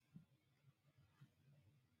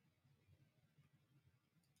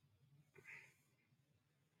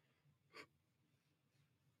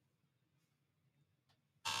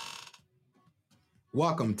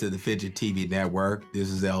Welcome to the FIGITV Network. This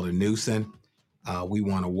is Elder Newsom. We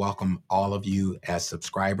want to welcome all of you as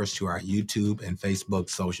subscribers to our YouTube and Facebook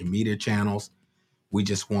social media channels. We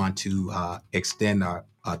just want to extend a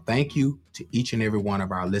thank you to each and every one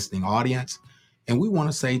of our listening audience. And we want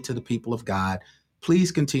to say to the people of God,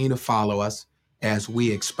 please continue to follow us as we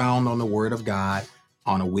expound on the Word of God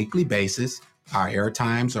on a weekly basis. Our air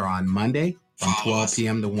times are on Monday from 12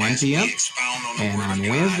 p.m. to 1 p.m. And on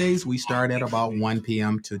Wednesdays, we start at about 1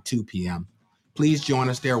 p.m. to 2 p.m. Please join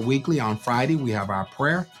us there weekly. On Friday, we have our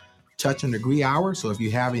prayer, touch and agree hour. So if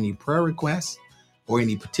you have any prayer requests or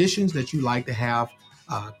any petitions that you'd like to have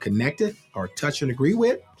connected or touch and agree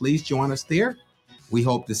with, please join us there. We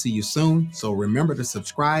hope to see you soon. So remember to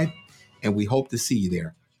subscribe, and we hope to see you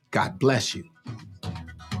there. God bless you.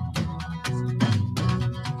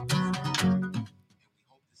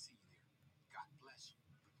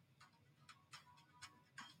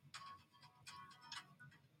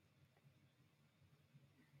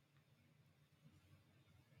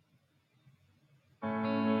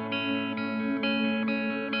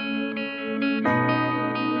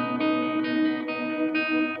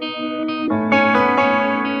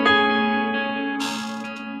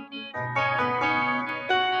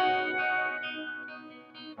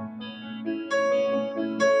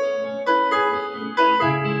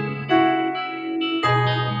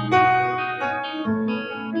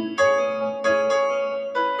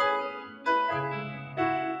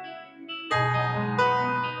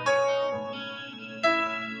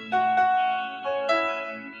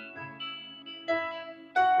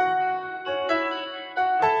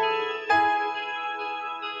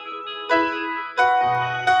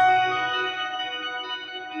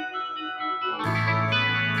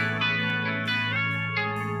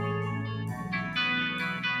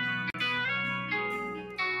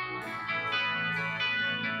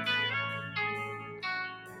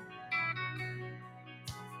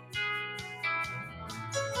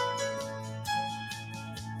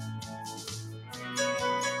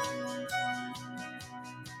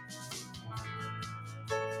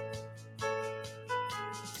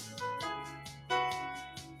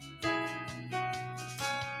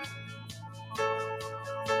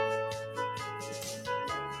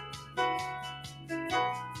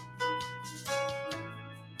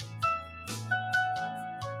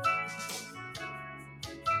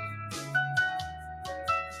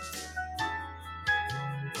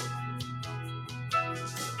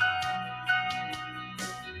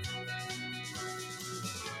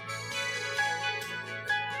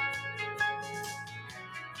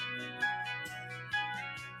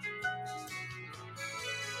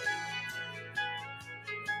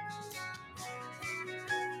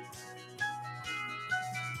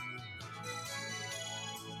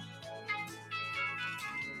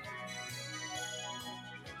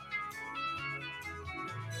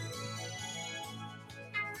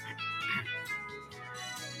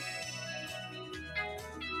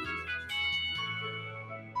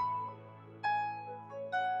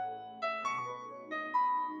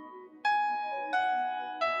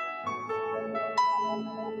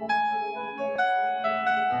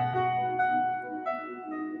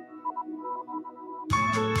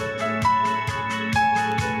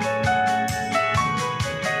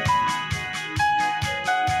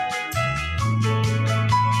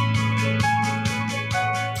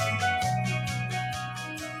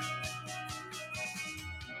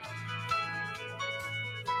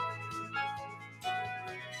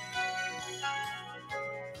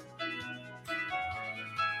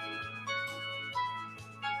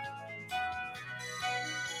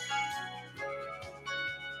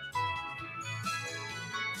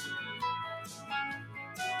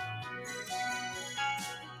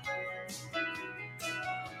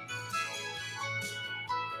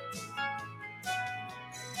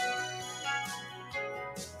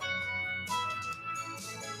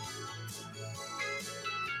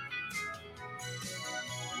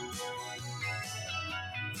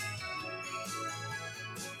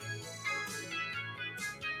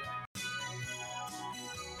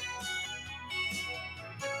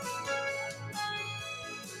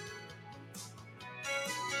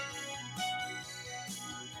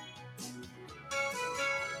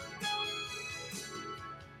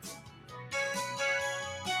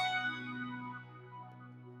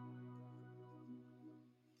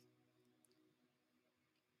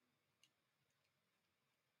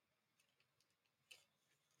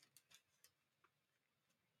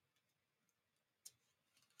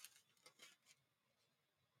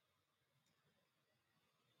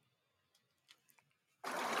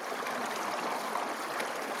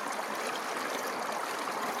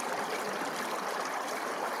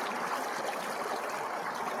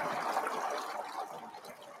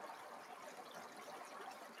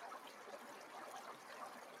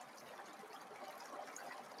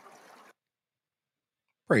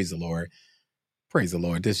 Praise the Lord. Praise the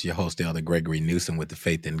Lord. This is your host, Elder Gregory Newsom with the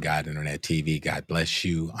Faith in God Internet TV. God bless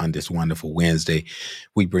you on this wonderful Wednesday.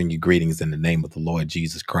 We bring you greetings in the name of the Lord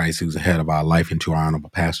Jesus Christ, who's ahead of our life, and to our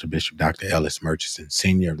honorable pastor, Bishop Dr. Ellis Murchison,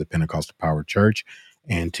 Sr. of the Pentecostal Power Church,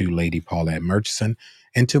 and to Lady Paulette Murchison,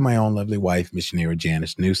 and to my own lovely wife, Missionary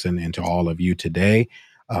Janice Newsom, and to all of you today.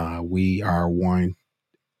 We are warranted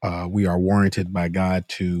by God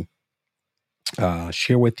to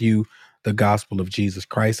share with you the gospel of Jesus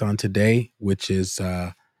Christ on today, which is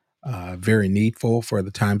very needful for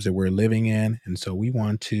the times that we're living in. And so we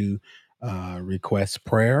want to request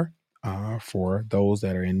prayer for those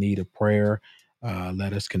that are in need of prayer.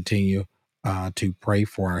 Let us continue to pray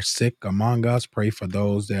for our sick among us, pray for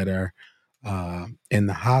those that are in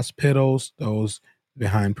the hospitals, those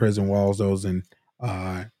behind prison walls, those in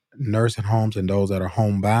nursing homes, and those that are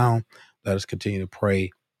homebound. Let us continue to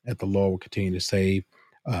pray that the Lord will continue to save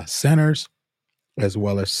sinners as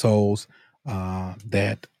well as souls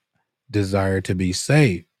that desire to be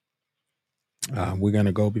saved. We're going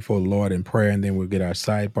to go before the Lord in prayer, and then we'll get our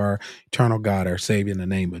sidebar. Eternal God, our Savior, in the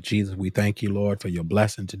name of Jesus, we thank you, Lord, for your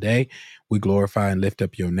blessing today. We glorify and lift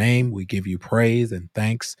up your name. We give you praise and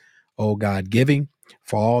thanks, oh God, giving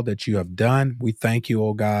for all that you have done. We thank you,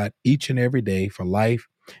 oh God, each and every day for life,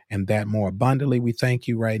 and that more abundantly. We thank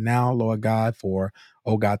you right now, Lord God, for,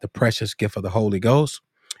 oh God, the precious gift of the Holy Ghost.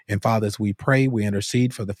 And Father, as we pray, we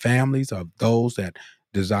intercede for the families of those that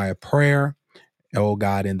desire prayer. Oh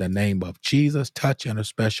God, in the name of Jesus, touch in a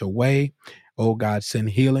special way. Oh God, send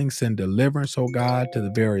healing, send deliverance, oh God, to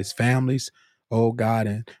the various families. Oh God,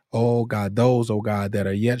 and oh God, those, oh God, that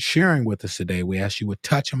are yet sharing with us today, we ask you would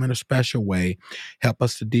touch them in a special way. Help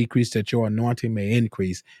us to decrease that your anointing may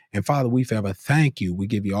increase. And Father, we forever thank you. We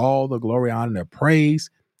give you all the glory, honor, and praise,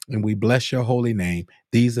 and we bless your holy name.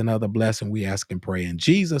 These and other blessings we ask and pray in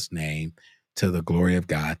Jesus' name to the glory of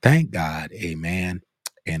God. Thank God. Amen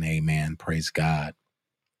and amen. Praise God.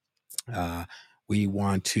 Uh, we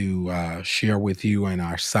want to share with you in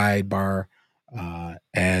our sidebar,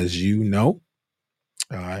 as you know,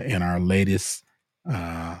 in our latest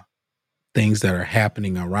things that are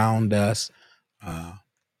happening around us. I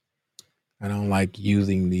don't like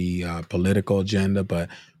using the political agenda, but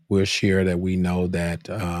we'll share that we know that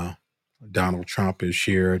Donald Trump has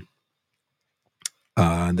shared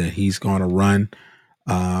that he's going to run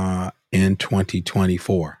in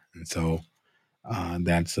 2024. And so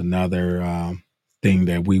that's another thing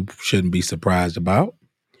that we shouldn't be surprised about.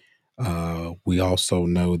 We also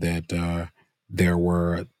know that there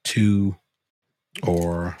were two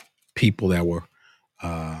or people that were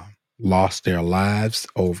lost their lives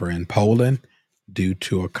over in Poland due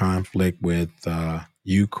to a conflict with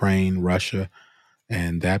Ukraine, Russia,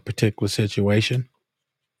 and that particular situation.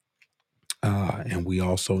 And we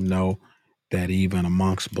also know that even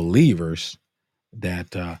amongst believers,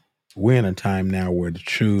 that we're in a time now where the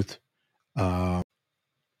truth uh,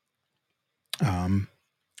 um,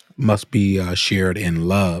 must be shared in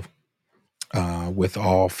love with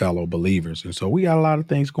all fellow believers. And so we got a lot of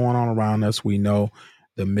things going on around us. We know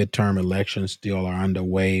the midterm elections still are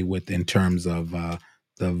underway in terms of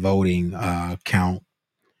the voting count,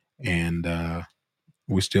 and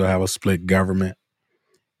we still have a split government.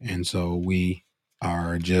 And so we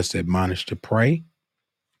are just admonished to pray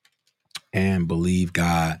and believe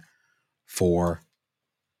God for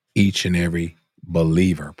each and every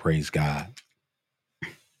believer. Praise God.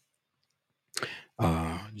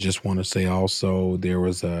 Just want to say also there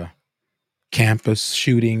was a campus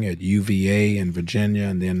shooting at UVA in Virginia,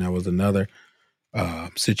 and then there was another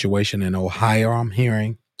situation in Ohio I'm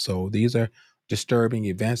hearing. So these are disturbing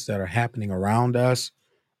events that are happening around us.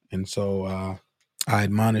 And so I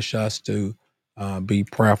admonish us to be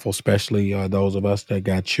prayerful, especially those of us that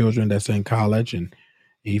got children that's in college. And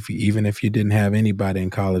even if you didn't have anybody in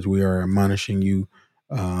college, we are admonishing you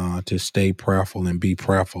to stay prayerful and be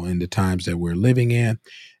prayerful in the times that we're living in.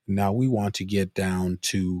 Now, we want to get down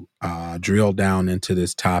to drill down into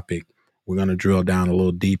this topic. We're going to drill down a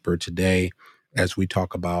little deeper today as we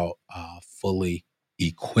talk about fully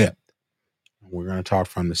equipped. We're going to talk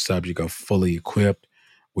from the subject of fully equipped.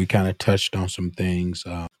 We kind of touched on some things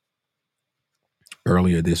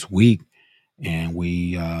earlier this week, and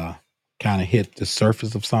we kind of hit the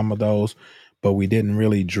surface of some of those, but we didn't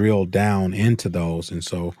really drill down into those. And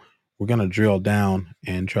so we're going to drill down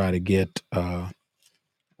and try to get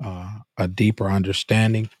a deeper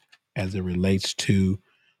understanding as it relates to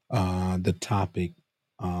the topic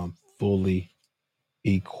fully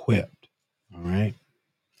equipped. All right.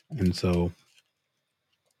 And so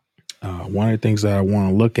one of the things that I want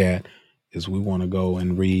to look at is we want to go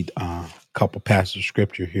and read a couple passages of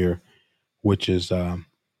scripture here, which is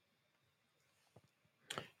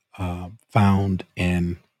found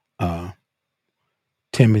in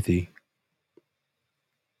Timothy,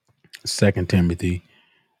 2 Timothy.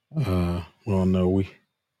 Well, no,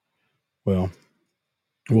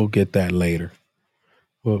 we'll get that later.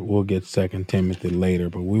 We'll get 2 Timothy later,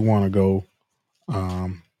 but we want to go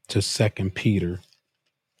to 2 Peter.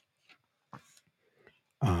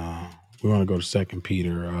 We want to go to 2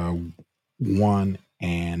 Peter 1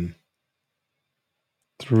 and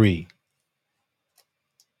 3.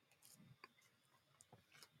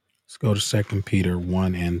 Let's go to 2 Peter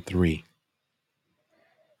 1 and 3.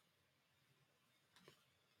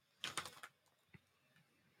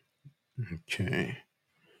 Okay.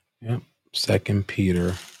 Yep. 2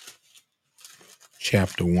 Peter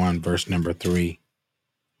chapter 1, verse number 3.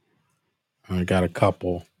 I got a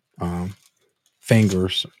couple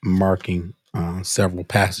fingers marking several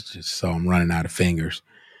passages, so I'm running out of fingers.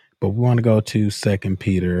 But we want to go to 2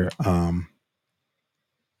 Peter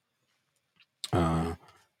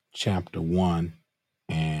chapter 1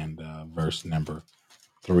 and verse number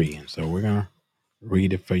 3. And so we're going to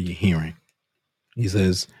read it for your hearing. He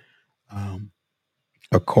says,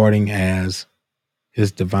 according as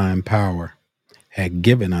his divine power had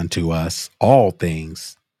given unto us all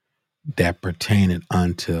things that pertain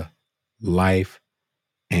unto life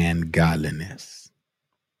and godliness,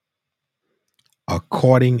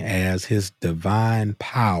 according as his divine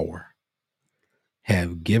power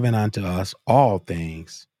have given unto us all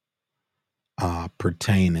things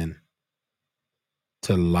pertaining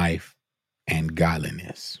to life and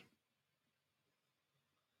godliness.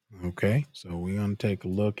 Okay, so we're going to take a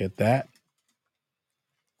look at that.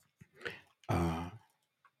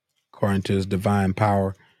 According to his divine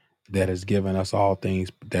power that has given us all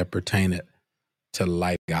things that pertain to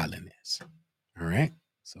life and godliness. All right,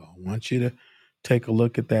 so I want you to take a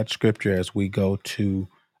look at that scripture as we go to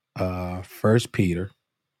 1 Peter.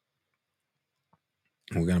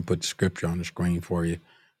 We're going to put the scripture on the screen for you.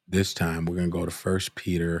 This time we're going to go to 1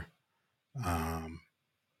 Peter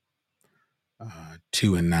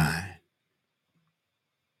 2 and 9.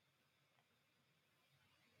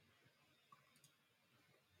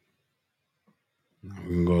 We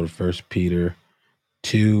can go to 1 Peter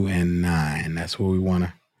 2 and 9. That's where we want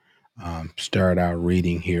to start out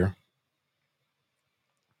reading here.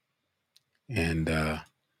 And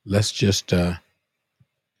let's just take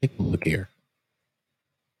a look here.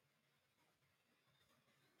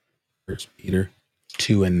 1 Peter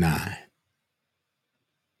 2 and 9.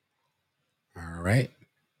 All right.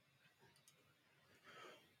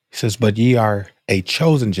 It says, but ye are a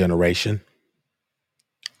chosen generation,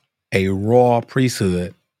 a royal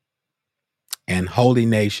priesthood, and holy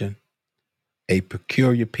nation, a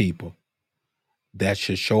peculiar people, that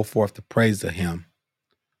should show forth the praise of him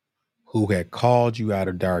who had called you out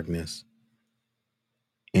of darkness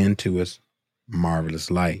into his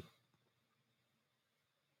marvelous light.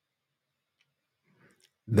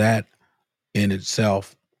 That in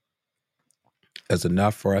itself is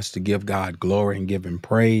enough for us to give God glory and give him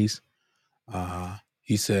praise.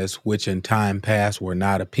 He says, which in time past were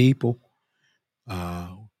not a people,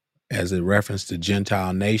 as a reference to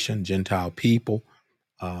Gentile nation, Gentile people.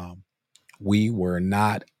 We were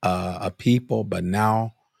not a people, but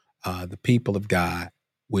now the people of God,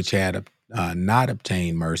 which had not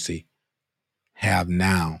obtained mercy, have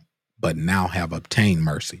now, but now have obtained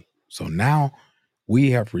mercy. So now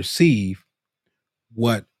we have received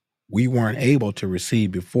what we weren't able to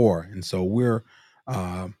receive before. And so we're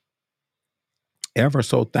ever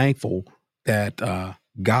so thankful that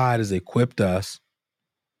God has equipped us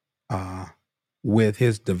with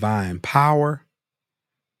his divine power,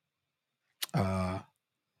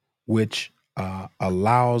 which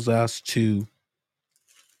allows us to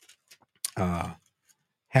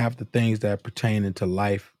have the things that pertain into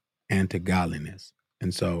life and to godliness.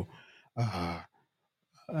 And so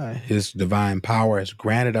his divine power has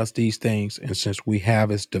granted us these things. And since we have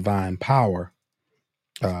his divine power,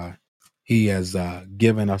 he has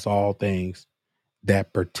given us all things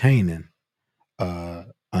that pertain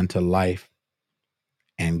unto life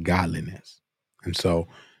and godliness. And so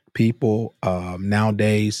people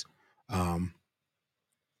nowadays, the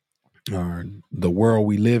world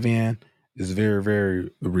we live in is very,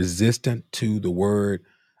 very resistant to the word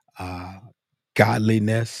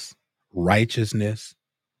godliness, righteousness,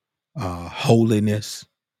 holiness,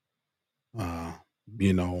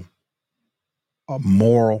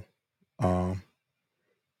 moral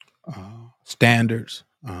standards.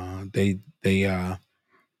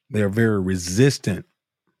 They're very resistant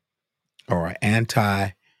or anti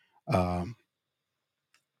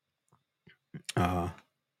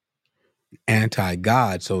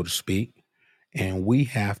anti-God, so to speak. And we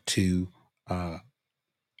have to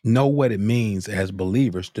know what it means as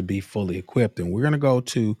believers to be fully equipped. And we're going to go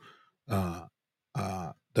to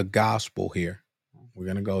the gospel here. We're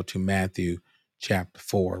going to go to Matthew chapter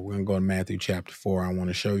 4. We're going to go to Matthew chapter 4. I want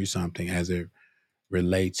to show you something as it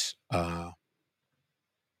relates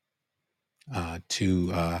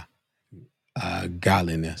to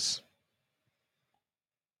godliness.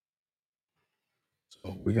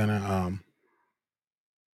 So we're gonna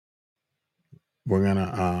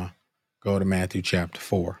go to Matthew chapter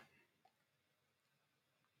 4.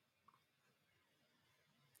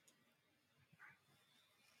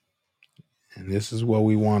 And this is what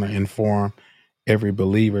we want to inform every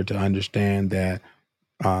believer to understand, that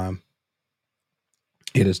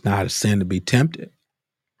it is not a sin to be tempted.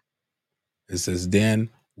 It says, then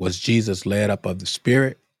was Jesus led up of the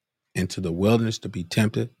Spirit into the wilderness to be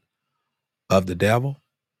tempted of the devil.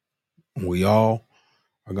 And we all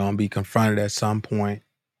are going to be confronted at some point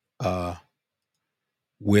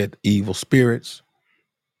with evil spirits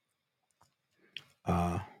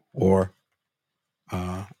or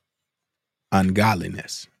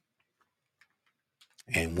ungodliness.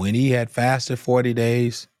 And when he had fasted 40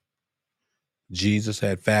 days, Jesus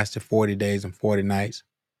had fasted 40 days and 40 nights.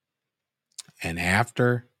 And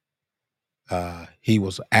after he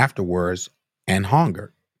was afterwards and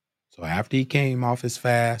hungered. So after he came off his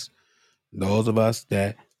fast, those of us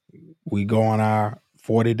that we go on our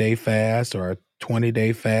 40-day fast or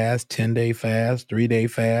 20-day fast, 10-day fast, 3-day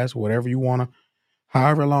fast, whatever you want to,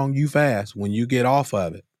 however long you fast, when you get off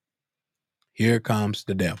of it, here comes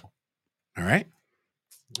the devil. All right?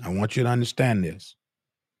 I want you to understand this.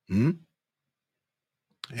 And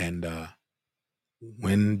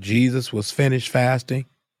when Jesus was finished fasting,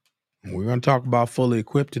 and we're going to talk about fully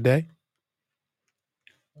equipped today,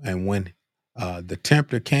 and when the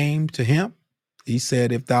tempter came to him, he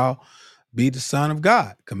said, if thou be the Son of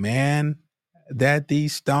God, command that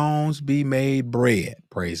these stones be made bread.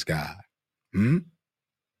 Praise God.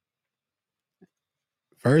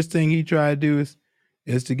 First thing he tried to do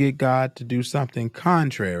is to get God to do something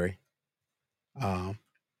contrary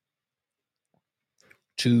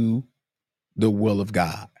to the will of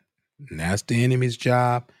God. And that's the enemy's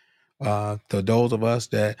job. To those of us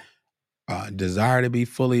that desire to be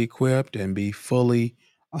fully equipped and be fully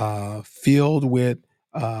filled with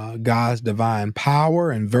God's divine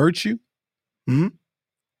power and virtue,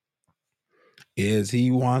 is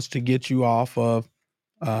he wants to get you off of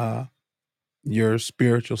your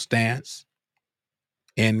spiritual stance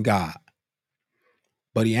in God.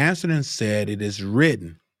 But he answered and said, it is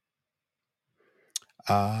written,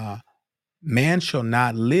 man shall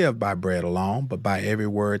not live by bread alone, but by every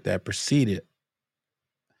word that proceeded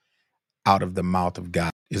out of the mouth of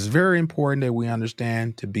God. It's very important that we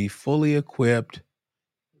understand, to be fully equipped,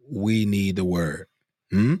 we need the word.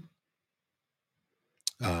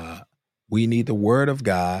 We need the word of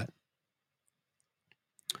God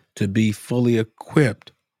to be fully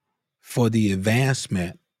equipped for the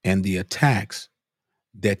advancement and the attacks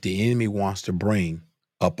that the enemy wants to bring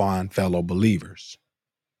upon fellow believers.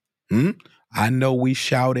 I know we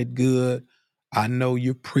shouted good. I know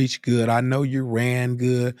you preached good. I know you ran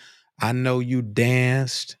good. I know you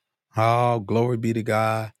danced. Oh, glory be to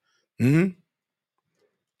God.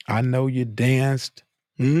 I know you danced.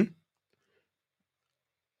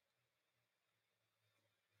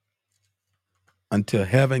 Until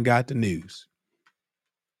heaven got the news.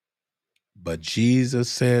 But Jesus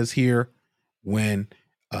says here, when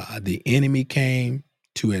the enemy came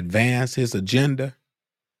to advance his agenda,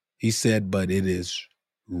 he said, but it is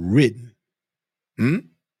written.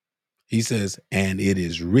 He says, and it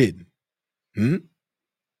is written.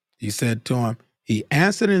 He said to him, he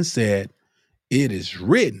answered and said, it is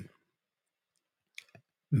written,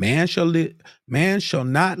 man shall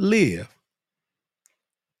not live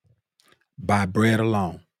by bread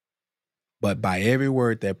alone, but by every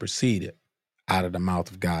word that proceeded out of the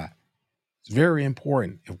mouth of God. It's very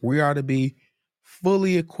important. If we are to be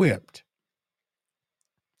fully equipped,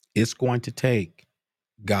 it's going to take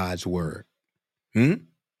God's word. And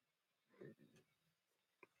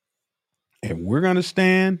we're going to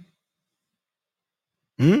stand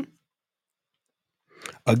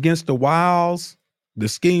against the wiles, the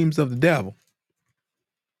schemes of the devil.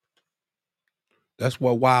 That's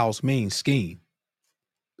what wiles means, scheme.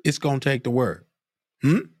 It's going to take the word.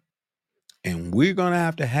 And we're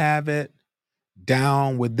going to have it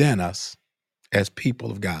down within us as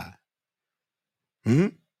people of God.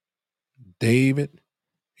 David,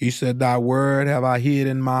 he said, thy word have I hid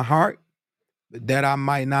in my heart, that I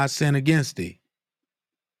might not sin against thee.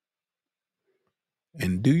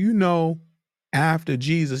 And do you know after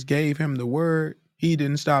Jesus gave him the word, he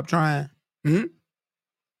didn't stop trying. Hmm?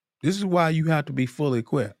 This is why you have to be fully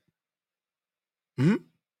equipped.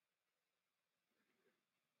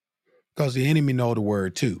 Because the enemy know the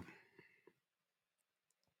word too.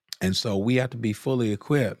 And so we have to be fully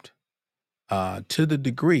equipped to the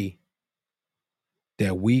degree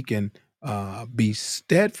that we can be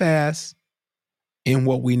steadfast in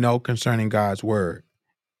what we know concerning God's word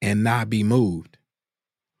and not be moved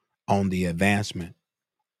on the advancement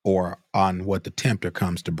or on what the tempter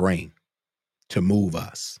comes to bring to move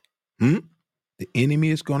us. The enemy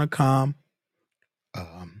is going to come.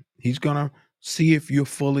 He's going to see if you're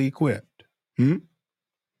fully equipped.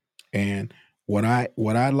 And what I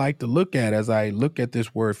like to look at as I look at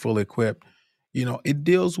this word fully equipped, it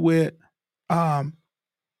deals with to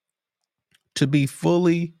be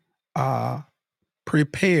fully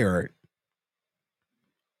prepared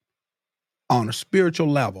on a spiritual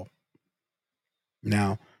level.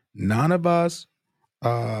 Now, none of us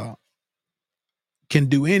can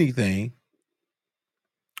do anything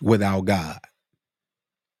without God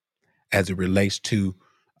as it relates to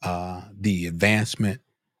the advancement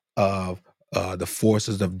of the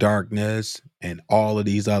forces of darkness and all of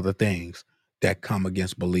these other things that come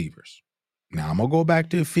against believers. Now, I'm going to go back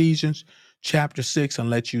to Ephesians chapter 6 and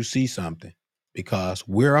let you see something, because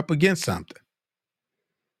we're up against something.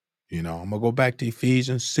 I'm going to go back to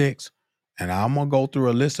Ephesians 6 and I'm going to go through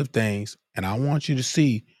a list of things, and I want you to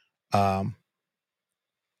see,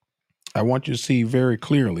 very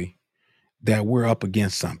clearly that we're up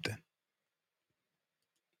against something.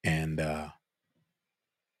 And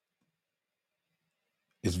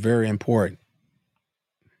it's very important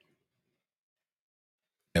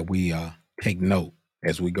that we take note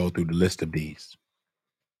as we go through the list of these.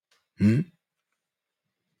 And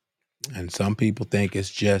some people think it's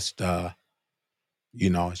just,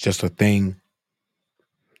 it's just a thing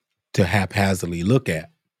to haphazardly look at.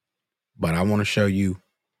 But I want to show you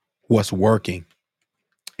what's working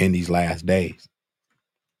in these last days.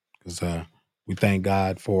 Because we thank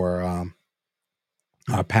God for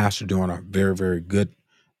our pastor doing a very, very good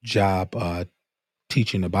job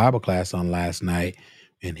teaching the Bible class on last night.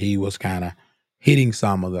 And he was kind of hitting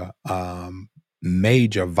some of the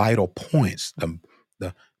major vital points,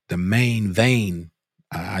 the main vein,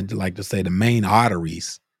 I'd like to say the main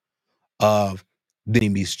arteries of the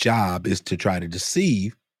enemy's job is to try to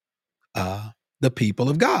deceive the people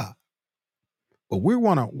of God. But we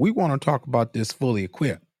want to talk about this fully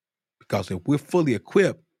equipped, because if we're fully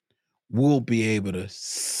equipped, we'll be able to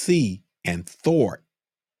see and thwart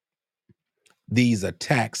these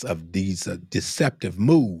attacks of these deceptive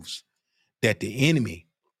moves that the enemy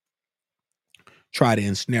try to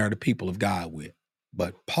ensnare the people of God with.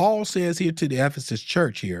 But Paul says here to the Ephesus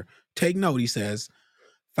church here, take note, he says,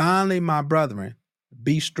 finally, my brethren,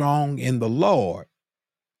 be strong in the Lord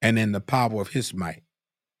and in the power of his might.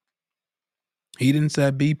 He didn't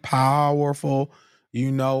say be powerful,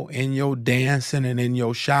 in your dancing and in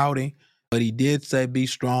your shouting, but he did say be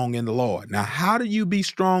strong in the Lord. Now, how do you be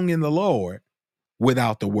strong in the Lord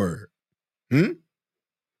without the word?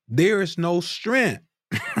 There is no strength.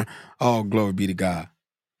 Oh, glory be to God.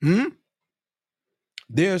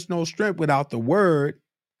 There's no strength without the word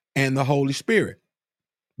and the Holy Spirit,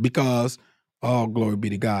 because, oh, glory be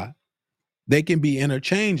to God, they can be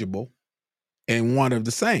interchangeable and one of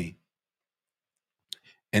the same.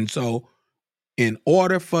 And so in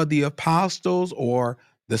order for the apostles or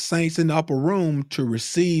the saints in the upper room to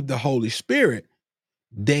receive the Holy Spirit,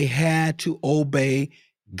 they had to obey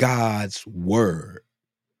God's word.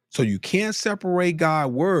 So you can't separate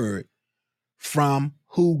God's word from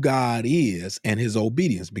who God is and his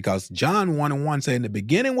obedience, because John 1:1 said, in the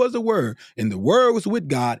beginning was the word, and the word was with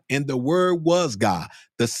God, and the word was God.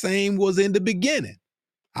 The same was in the beginning.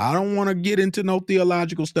 I don't want to get into no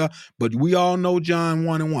theological stuff, but we all know John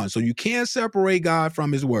 1:1. So you can't separate God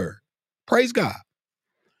from his word. Praise God.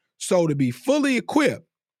 So to be fully equipped,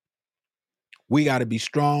 we got to be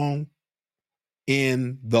strong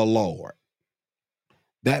in the Lord.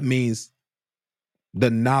 That means the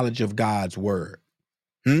knowledge of God's word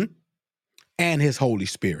and his Holy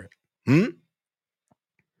Spirit. Look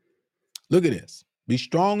at this. Be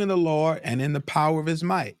strong in the Lord and in the power of his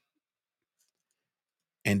might.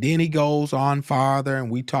 And then he goes on farther,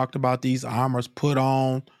 and we talked about these armors. Put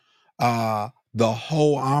on the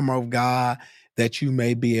whole armor of God, that you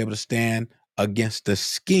may be able to stand against the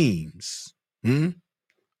schemes,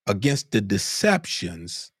 against the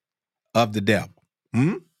deceptions of the devil.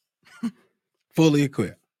 Fully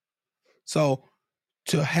equipped. So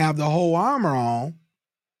to have the whole armor on,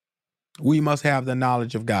 we must have the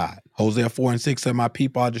knowledge of God. Hosea 4:6 said, my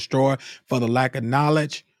people are destroyed for the lack of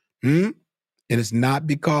knowledge. It is not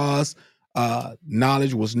because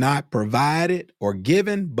knowledge was not provided or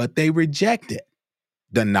given, but they rejected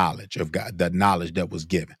the knowledge of God, the knowledge that was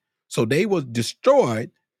given. So they were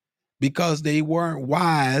destroyed because they weren't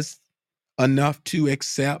wise enough to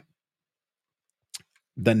accept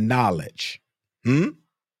the knowledge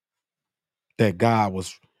that God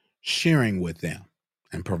was sharing with them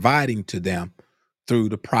and providing to them through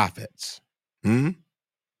the prophets. Now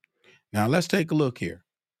let's take a look here.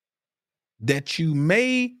 That you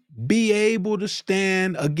may be able to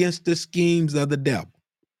stand against the schemes of the devil.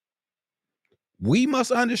 We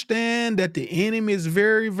must understand that the enemy is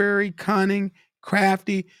very, very cunning,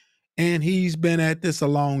 crafty, and he's been at this a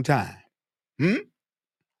long time.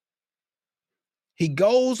 He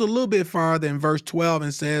goes a little bit farther in verse 12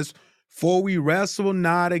 and says, for we wrestle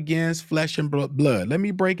not against flesh and blood. Let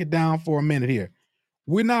me break it down for a minute here.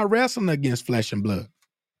 We're not wrestling against flesh and blood.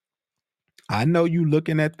 I know you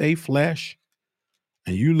looking at their flesh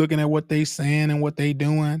and you looking at what they saying and what they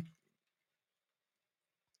doing.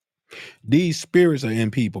 These spirits are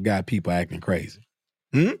in people, got people acting crazy.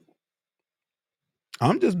 I'm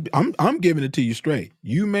giving it to you straight.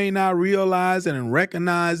 You may not realize it and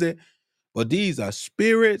recognize it, but these are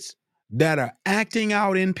spirits that are acting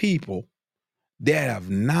out in people that have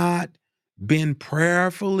not been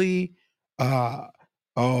prayerfully,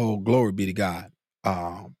 glory be to God,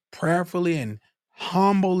 prayerfully and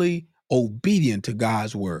humbly obedient to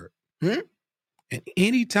God's word. And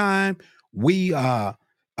anytime we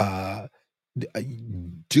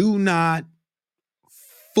do not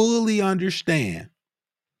fully understand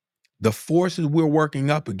the forces we're working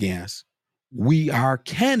up against, we are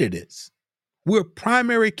candidates. We're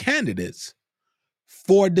primary candidates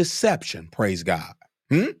for deception, praise God.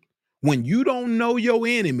 When you don't know your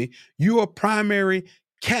enemy, you're a primary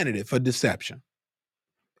candidate for deception.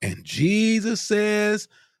 And Jesus says,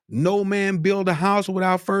 no man build a house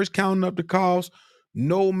without first counting up the cost.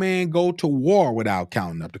 No man go to war without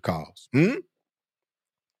counting up the cost.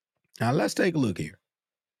 Now let's take a look here.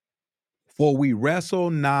 For we wrestle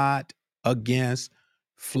not against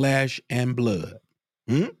flesh and blood.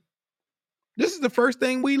 This is the first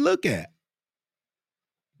thing we look at.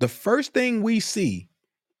 The first thing we see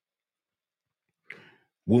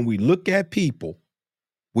when we look at people,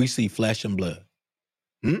 we see flesh and blood.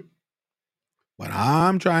 But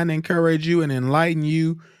I'm trying to encourage you and enlighten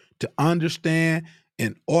you to understand,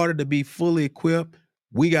 in order to be fully equipped,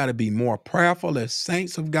 we got to be more prayerful as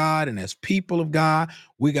saints of God and as people of God.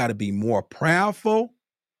 We got to be more prayerful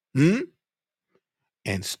and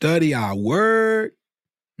study our word,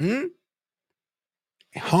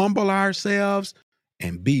 humble ourselves,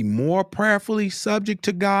 and be more prayerfully subject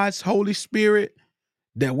to God's Holy Spirit,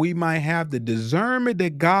 that we might have the discernment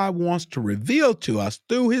that God wants to reveal to us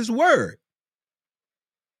through his word.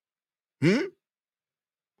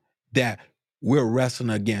 That we're wrestling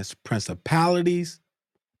against principalities,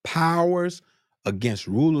 powers, against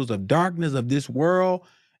rulers of darkness of this world,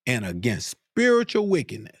 and against spiritual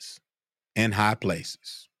wickedness in high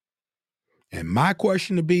places. And my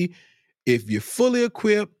question to be, if you're fully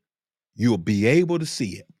equipped, you'll be able to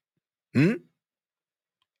see it.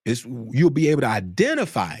 You'll be able to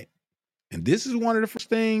identify it. And this is one of the first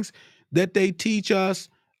things that they teach us,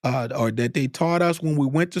 or that they taught us when we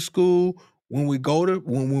went to school, when we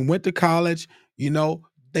went to college.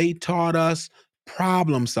 They taught us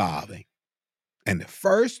problem solving. And the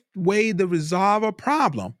first way to resolve a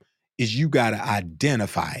problem is you got to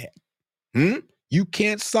identify it. You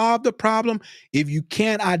can't solve the problem if you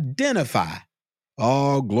can't identify.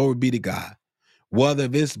 Oh, glory be to God. Whether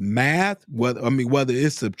it's math, whether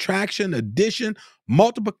it's subtraction, addition,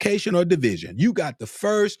 multiplication, or division, you got to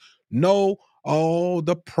first know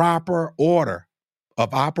the proper order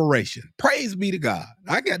of operation. Praise be to God.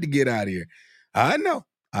 I got to get out of here. I know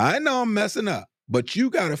I'm messing up, but you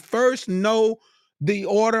got to first know the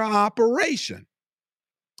order of operation.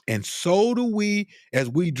 And so do we, as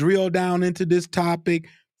we drill down into this topic,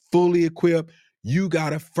 fully equipped. You got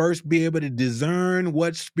to first be able to discern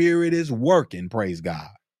what spirit is working, praise God.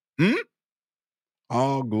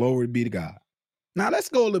 All glory be to God. Now let's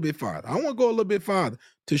go a little bit farther. I want to go a little bit farther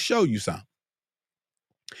to show you something.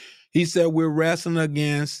 He said we're wrestling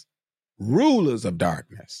against rulers of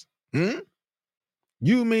darkness.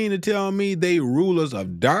 You mean to tell me they rulers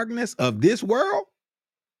of darkness of this world?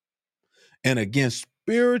 And against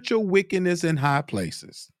spiritual wickedness in high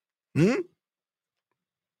places.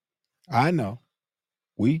 I know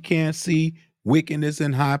we can't see wickedness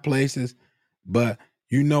in high places, but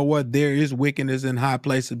you know what? There is wickedness in high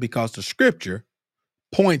places because the scripture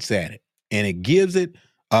points at it and it gives it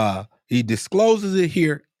He discloses it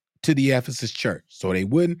here to the Ephesus church so they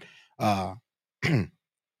wouldn't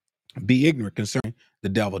be ignorant concerning the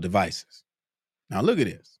devil devices. Now look at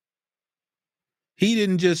this. He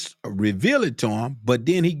didn't just reveal it to them, but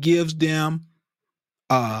then he gives them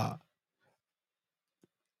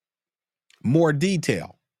more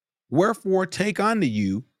detail. Wherefore take unto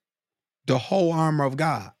you the whole armor of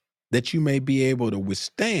God, that you may be able to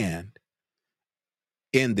withstand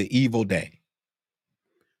in the evil day.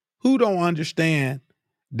 Who don't understand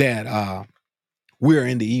that we're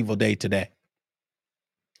in the evil day today?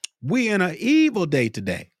 We're in an evil day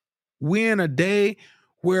today. We're in a day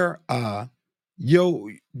where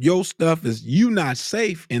your stuff is not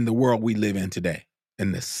safe in the world we live in today.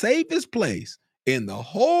 And the safest place in the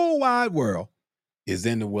whole wide world is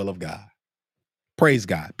in the will of God. Praise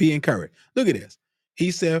God. Be encouraged. Look at this.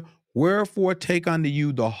 He said, wherefore take unto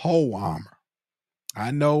you the whole armor.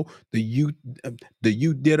 I know the youth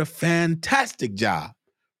did a fantastic job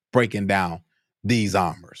breaking down these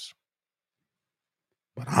armors.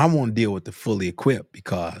 But I want to deal with the fully equipped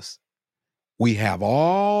because we have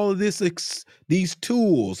all of these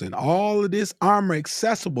tools and all of this armor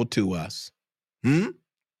accessible to us.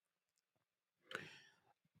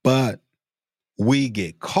 But we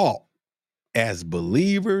get caught as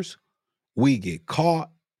believers. We get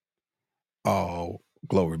caught. Oh,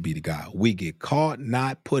 glory be to God. We get caught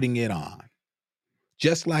not putting it on.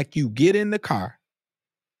 Just like you get in the car.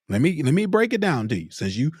 Let me break it down to you,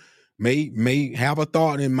 since you may have a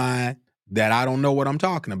thought in mind that I don't know what I'm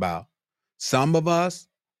talking about. Some of us,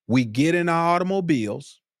 we get in our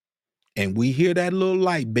automobiles and we hear that little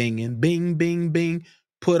light binging, bing, bing, bing,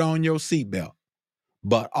 put on your seatbelt.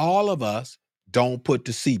 But all of us don't put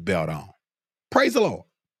the seatbelt on. Praise the Lord.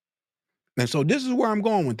 And so this is where I'm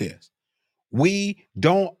going with this. We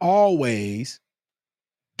don't always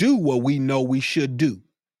do what we know we should do.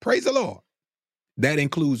 Praise the Lord. That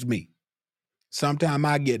includes me. Sometimes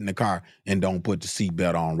I get in the car and don't put the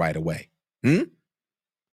seatbelt on right away.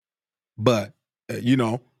 But,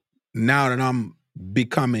 now that I'm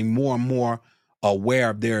becoming more and more aware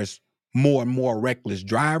of there's more and more reckless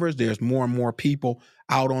drivers, there's more and more people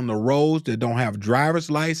out on the roads that don't have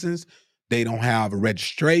driver's license. They don't have a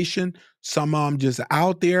registration. Some of them just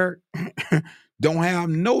out there don't have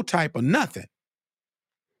no type of nothing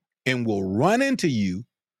and will run into you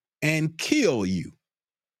and kill you.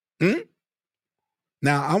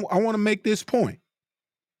 Now, I want to make this point.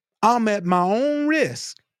 I'm at my own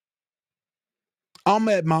risk. I'm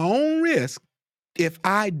at my own risk if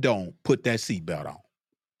I don't put that seatbelt on.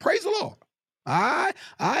 Praise the Lord.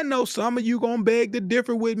 I know some of you gonna beg to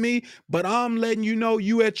differ with me, but I'm letting you know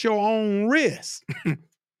you at your own risk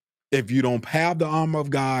if you don't have the armor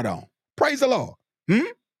of God on. Praise the Lord.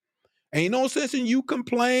 Ain't no sense in you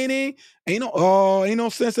complaining. Ain't no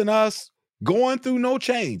sense in us going through no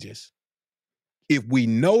changes if we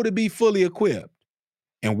know to be fully equipped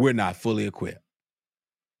and we're not fully equipped.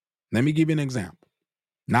 Let me give you an example.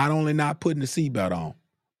 Not only not putting the seatbelt on,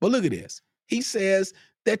 but look at this. He says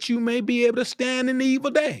that you may be able to stand in the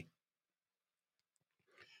evil day.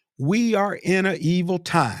 We are in an evil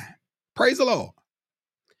time. Praise the Lord.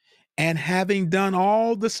 And having done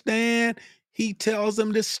all the stand, he tells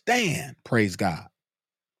them to stand. Praise God.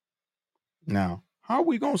 Now, how are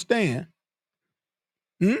we going to stand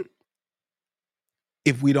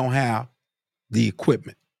if we don't have the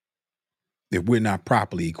equipment, if we're not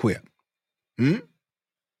properly equipped?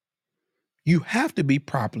 You have to be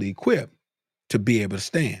properly equipped to be able to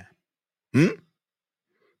stand.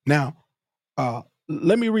 Now,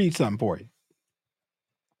 let me read something for you.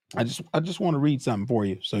 I just want to read something for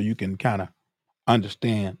you so you can kind of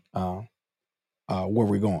understand where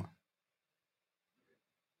we're going.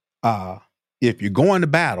 If you're going to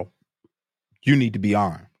battle, you need to be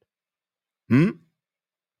armed.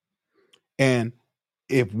 And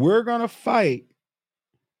if we're going to fight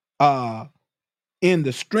in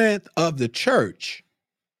the strength of the church,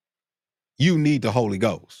 you need the Holy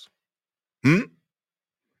Ghost. And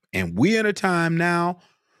we're in a time now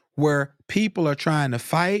where people are trying to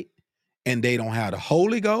fight and they don't have the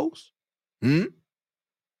Holy Ghost.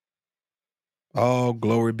 Oh,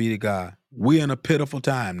 glory be to God. We're in a pitiful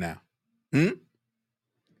time now.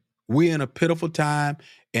 We're in a pitiful time,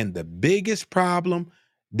 and the biggest problem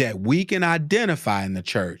that we can identify in the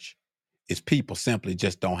church is people simply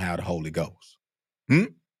just don't have the Holy Ghost.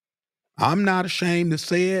 I'm not ashamed to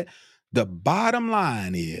say it. The bottom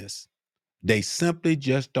line is they simply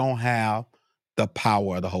just don't have the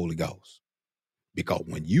power of the Holy Ghost. Because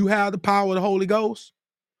when you have the power of the Holy Ghost,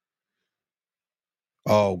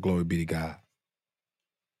 oh, glory be to God,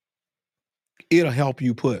 it'll help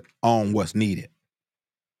you put on what's needed.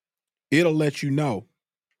 It'll let you know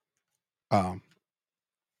how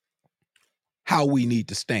we need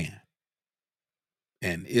to stand.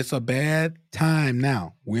 And it's a bad time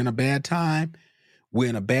now. We're in a bad time. We're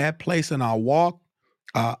in a bad place in our walk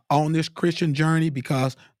on this Christian journey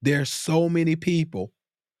because there's so many people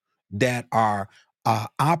that are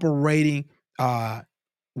operating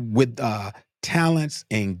with talents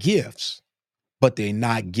and gifts, but they're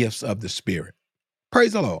not gifts of the Spirit.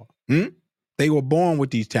 Praise the Lord. They were born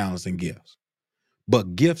with these talents and gifts.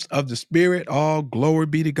 But gifts of the Spirit, all glory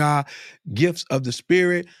be to God. Gifts of the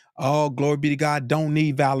Spirit, all glory be to God, don't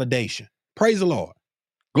need validation. Praise the Lord.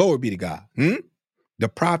 Glory be to God. The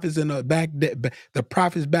prophets the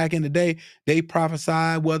prophets back in the day, they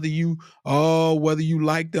prophesied whether you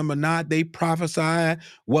like them or not. They prophesied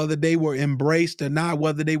whether they were embraced or not,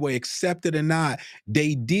 whether they were accepted or not.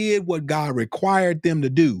 They did what God required them to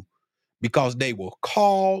do because they were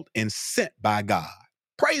called and sent by God.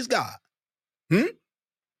 Praise God.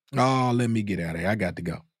 Oh, let me get out of here. I got to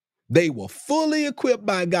go. They were fully equipped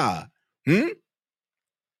by God.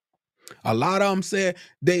 A lot of them said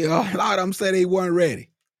they weren't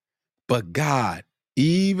ready. But God,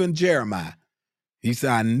 even Jeremiah, he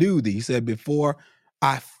said, I knew thee. He said, before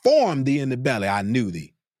I formed thee in the belly, I knew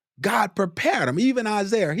thee. God prepared them. Even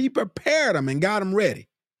Isaiah, he prepared them and got them ready.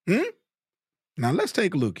 Now let's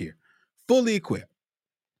take a look here. Fully equipped.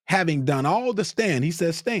 Having done all to stand, he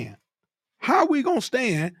says, stand. How are we going to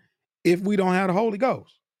stand if we don't have the Holy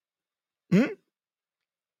Ghost?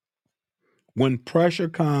 When pressure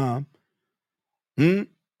comes,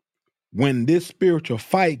 when this spiritual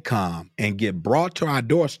fight comes and get brought to our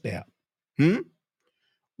doorstep,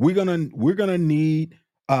 we're gonna need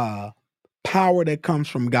power that comes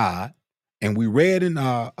from God. And we read in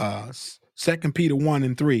 2 Peter 1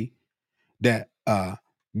 and 3 that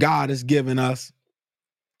God has given us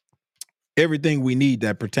everything we need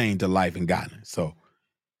that pertains to life and godliness. So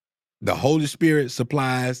the Holy Spirit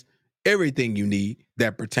supplies everything you need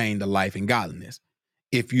that pertain to life and godliness.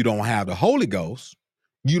 If you don't have the Holy Ghost,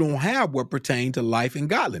 you don't have what pertains to life and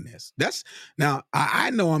godliness. Now I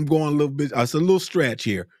know I'm going a little bit, it's a little stretch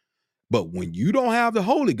here, but when you don't have the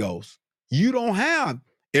Holy Ghost, you don't have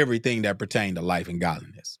everything that pertains to life and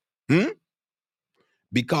godliness.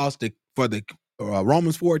 Because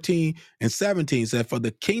Romans 14 and 17 said, for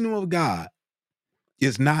the kingdom of God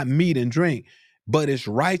is not meat and drink, but it's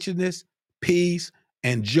righteousness, peace,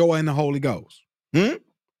 and joy in the Holy Ghost.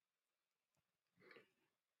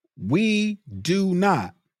 We do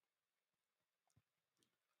not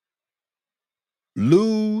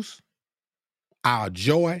lose our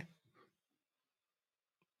joy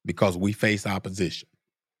because we face opposition.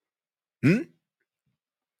 We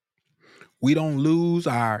don't lose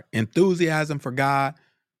our enthusiasm for God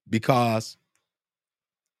because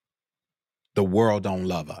the world don't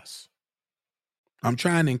love us. I'm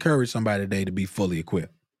trying to encourage somebody today to be fully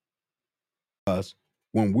equipped. Because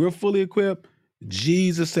when we're fully equipped,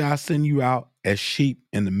 Jesus said, I send you out as sheep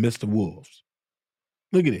in the midst of wolves.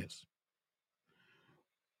 Look at this.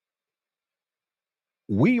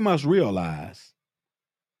 We must realize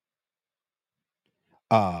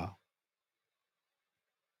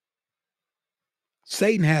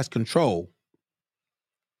Satan has control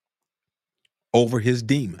over his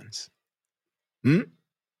demons. I'm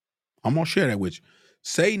going to share that with you.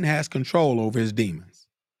 Satan has control over his demons.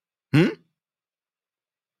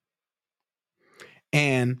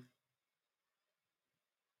 And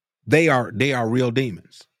they are real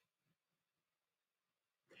demons.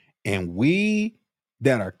 And we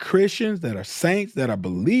that are Christians, that are saints, that are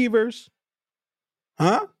believers,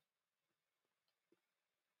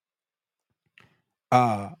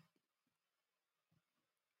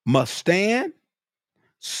 must stand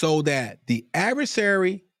so that the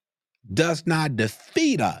adversary does not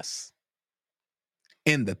defeat us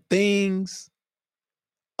in the things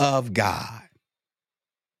of God.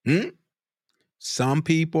 Some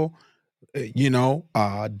people,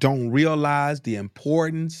 don't realize the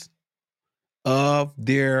importance of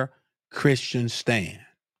their Christian stand.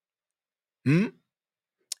 And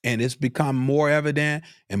it's become more evident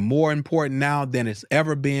and more important now than it's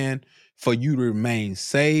ever been for you to remain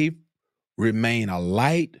saved, remain a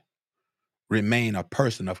light, remain a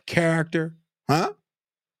person of character,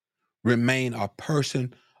 remain a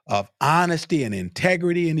person of honesty and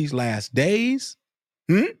integrity in these last days.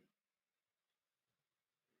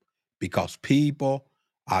 Because people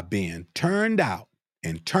are being turned out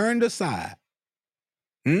and turned aside.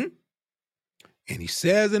 And he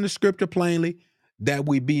says in the scripture plainly that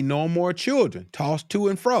we be no more children, tossed to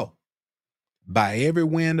and fro by every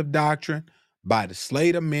wind of doctrine, by the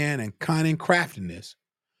sleight of men and cunning craftiness,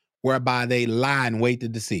 whereby they lie and wait to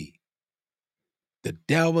deceive. The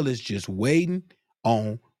devil is just waiting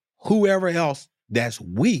on whoever else that's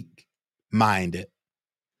weak minded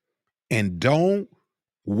and don't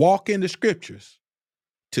walk in the scriptures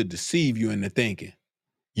to deceive you into thinking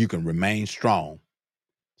you can remain strong,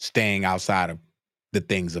 staying outside of the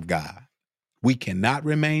things of God. We cannot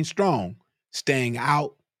remain strong staying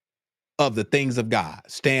out of the things of God,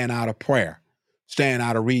 staying out of prayer, staying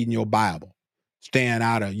out of reading your Bible, staying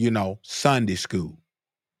out of, Sunday school,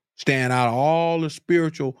 staying out of all the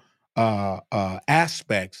spiritual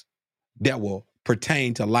aspects that will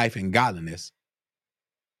pertain to life and godliness.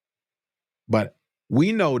 But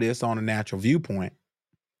we know this on a natural viewpoint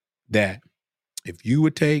that if you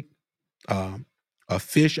would take a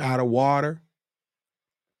fish out of water,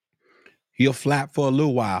 he'll flap for a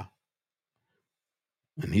little while,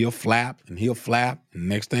 and he'll flap and he'll flap, and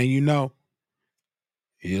next thing you know,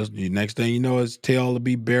 his tail will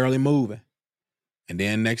be barely moving, and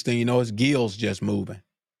then next thing you know, his gills just moving,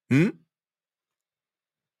 and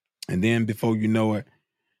then before you know it,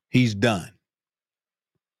 he's done.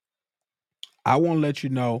 I want to let you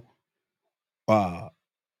know,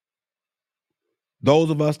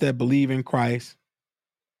 those of us that believe in Christ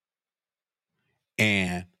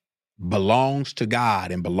and belongs to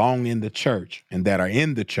God and belong in the church and that are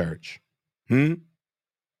in the church, the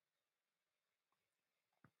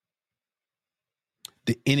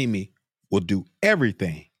enemy will do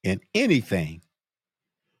everything and anything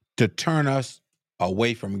to turn us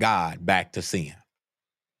away from God back to sin.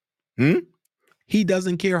 He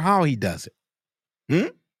doesn't care how he does it.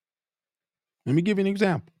 Let me give you an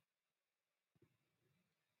example.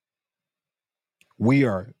 We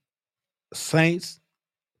are saints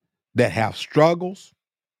that have struggles,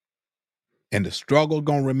 and the struggle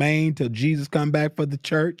going to remain till Jesus come back for the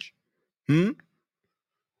church.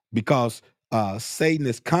 Because Satan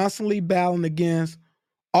is constantly battling against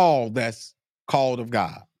all that's called of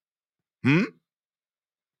God. And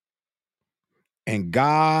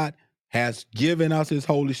God has given us his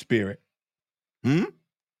Holy Spirit on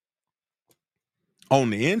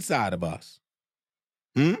the inside of us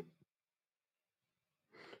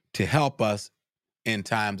to help us in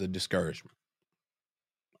times of discouragement.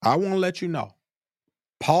 I want to let you know,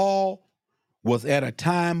 Paul was at a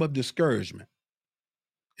time of discouragement.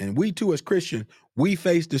 And we too, as Christians, we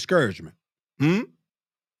face discouragement.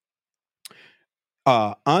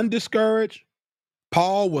 Undiscouraged.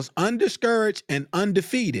 Paul was undiscouraged and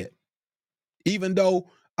undefeated, even though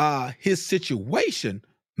his situation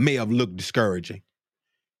may have looked discouraging.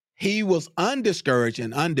 He was undiscouraged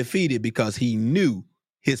and undefeated because he knew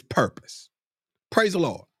his purpose. Praise the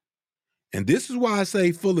Lord. And this is why I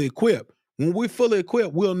say fully equipped. When we're fully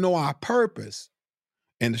equipped, we'll know our purpose.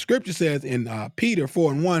 And the scripture says in Peter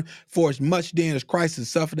 4:1, for as much then as Christ has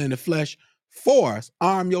suffered in the flesh for us,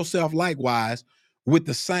 arm yourself likewise with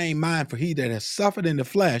the same mind, for he that has suffered in the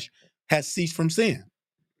flesh has ceased from sin.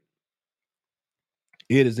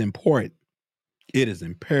 It is important. It is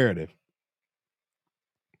imperative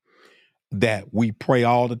that we pray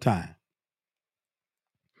all the time.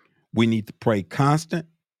 We need to pray constant,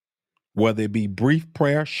 whether it be brief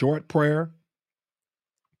prayer, short prayer,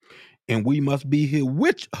 and we must be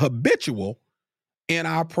habitual in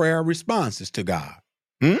our prayer responses to God.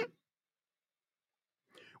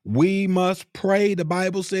 We must pray. The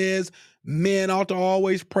Bible says men ought to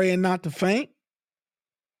always pray and not to faint.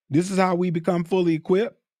 This is how we become fully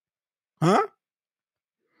equipped. And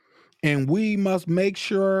we must make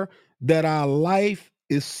sure that our life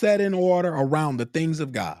is set in order around the things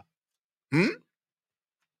of God.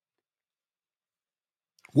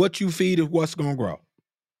 What you feed is what's going to grow.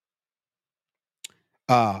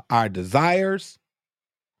 Our desires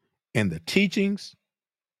and the teachings,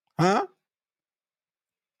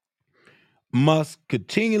 must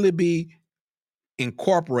continually be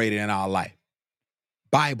incorporated in our life.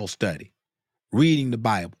 Bible study, reading the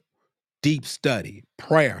Bible, deep study,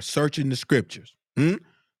 prayer, searching the scriptures.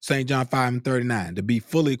 St. John 5:39, to be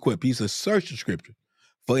fully equipped. He says, search the scriptures,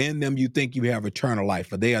 for in them you think you have eternal life,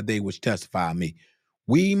 for they are they which testify of me.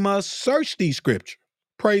 We must search these scriptures,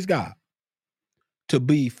 praise God, to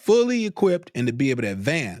be fully equipped and to be able to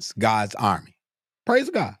advance God's army. Praise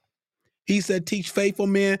God. He said, teach faithful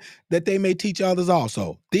men that they may teach others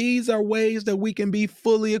also. These are ways that we can be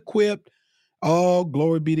fully equipped. Oh,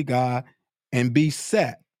 glory be to God, and be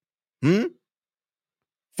set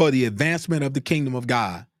for the advancement of the kingdom of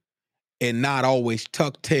God, and not always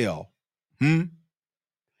tuck tail and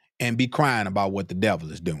be crying about what the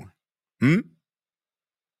devil is doing.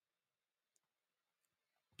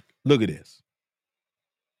 Look at this.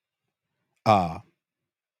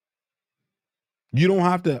 You don't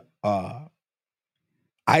have to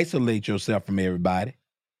Isolate yourself from everybody.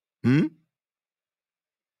 Hmm?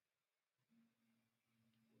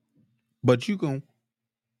 But you can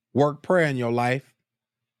work prayer in your life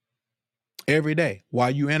every day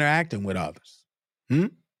while you interacting with others. Hmm?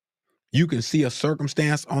 You can see a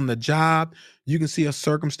circumstance on the job. You can see a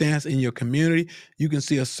circumstance in your community. You can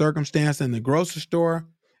see a circumstance in the grocery store.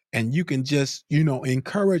 And you can just,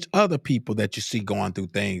 encourage other people that you see going through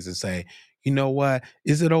things and say, you know what?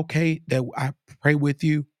 Is it okay that I pray with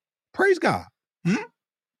you? Praise God. Hmm?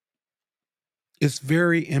 It's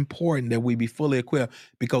very important that we be fully equipped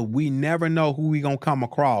because we never know who we're going to come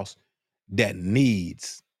across that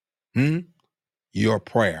needs your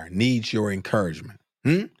prayer, needs your encouragement.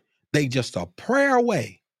 They just a prayer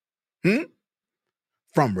away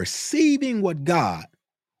from receiving what God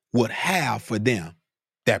would have for them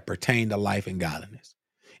that pertain to life and godliness.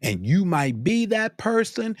 And you might be that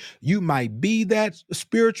person, you might be that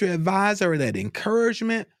spiritual advisor or that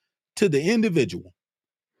encouragement to the individual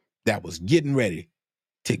that was getting ready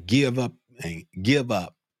to give up,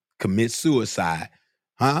 commit suicide,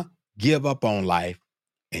 give up on life,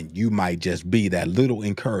 and you might just be that little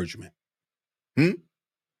encouragement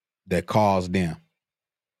that caused them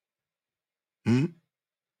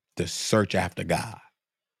to search after God.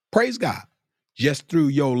 Praise God. Just through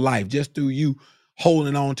your life, just through you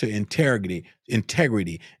holding on to integrity, and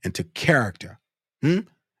to character, and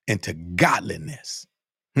to godliness.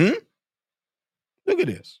 Look at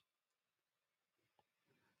this.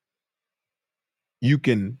 You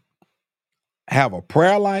can have a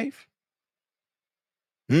prayer life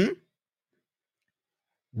that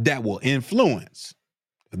will influence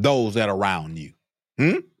those that are around you.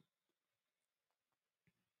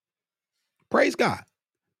 Praise God.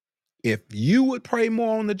 If you would pray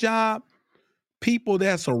more on the job, people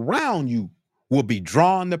that's around you will be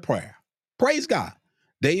drawn to prayer. Praise God.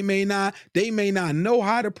 They may not know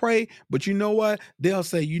how to pray, but you know what? They'll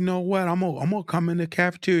say, you know what? I'm gonna come in the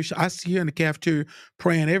cafeteria. I see her in the cafeteria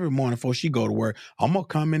praying every morning before she go to work. I'm gonna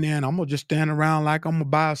come in there and I'm gonna just stand around like I'm gonna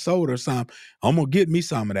buy a soda or something. I'm gonna get me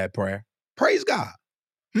some of that prayer. Praise God.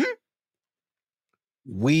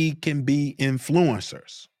 We can be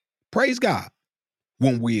influencers. Praise God.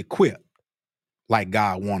 When we equip like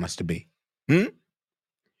God wants us to be. And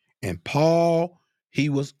Paul, he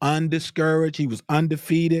was undiscouraged. He was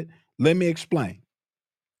undefeated. Let me explain.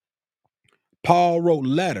 Paul wrote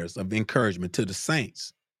letters of encouragement to the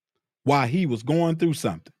saints while he was going through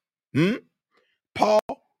something. Paul,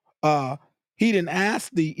 he didn't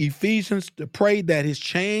ask the Ephesians to pray that his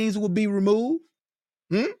chains would be removed.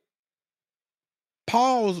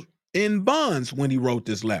 Paul's in bonds when he wrote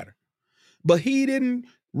this letter, but he didn't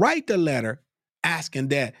write the letter asking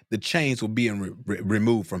that the chains were being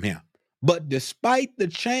removed from him. But despite the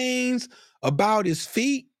chains about his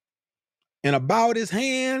feet and about his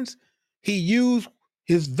hands, he used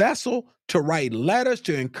his vessel to write letters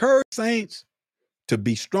to encourage saints to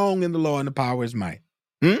be strong in the Lord and the power of his might.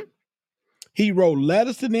 He wrote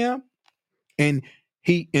letters to them, and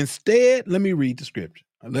he instead, let me read the scripture.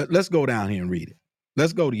 Let's go down here and read it.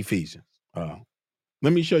 Let's go to Ephesians.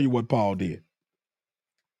 Let me show you what Paul did.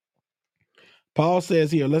 Paul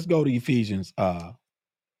says here, let's go to Ephesians 6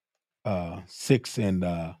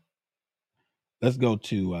 and let's go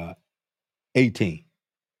to 18.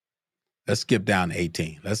 Let's skip down to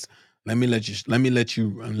 18. Let me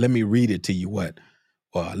read it to you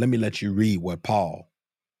let me let you read what Paul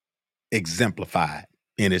exemplified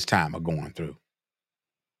in his time of going through.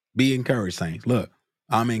 Be encouraged, saints. Look,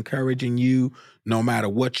 I'm encouraging you no matter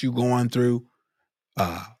what you're going through.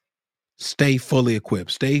 Stay fully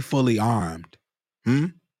equipped, stay fully armed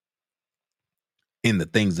in the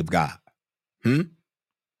things of God.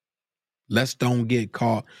 Let's don't get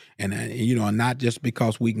caught. And, not just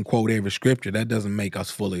because we can quote every scripture, that doesn't make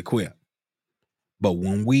us fully equipped. But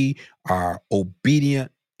when we are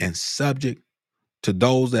obedient and subject to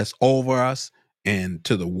those that's over us and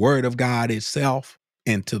to the word of God itself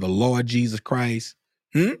and to the Lord Jesus Christ,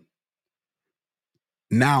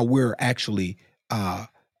 now we're actually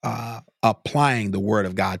applying the word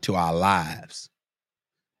of God to our lives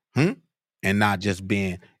and not just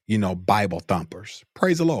being, Bible thumpers.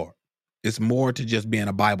 Praise the Lord. It's more to just being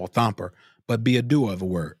a Bible thumper, but be a doer of the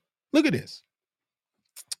word. Look at this.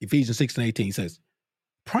 Ephesians 6 and 18 says,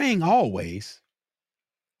 praying always.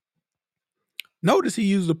 Notice he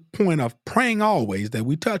used the point of praying always that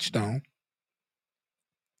we touched on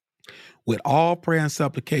with all prayer and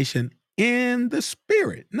supplication in the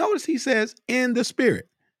Spirit. Notice he says in the Spirit.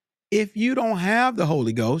 If you don't have the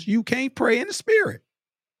Holy Ghost, you can't pray in the Spirit.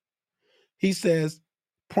 He says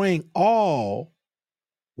praying all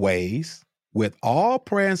ways with all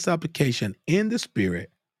prayer and supplication in the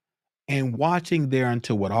Spirit and watching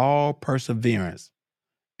thereunto with all perseverance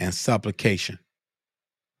and supplication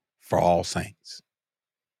for all saints.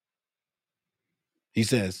 He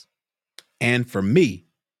says, and for me,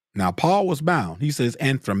 now Paul was bound. He says,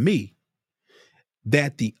 and for me,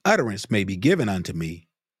 that the utterance may be given unto me,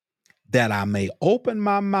 that I may open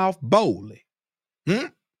my mouth boldly.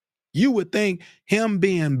 You would think him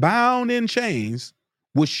being bound in chains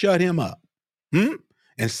would shut him up.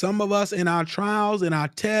 And some of us in our trials, in our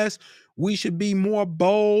tests, we should be more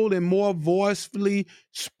bold and more voicefully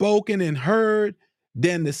spoken and heard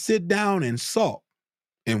than to sit down and sulk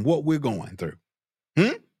in what we're going through.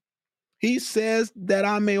 He says that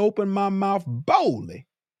I may open my mouth boldly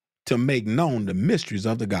to make known the mysteries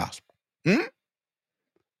of the gospel.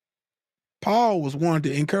 Paul was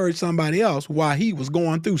wanting to encourage somebody else while he was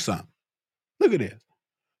going through something. Look at this.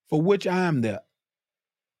 For which I am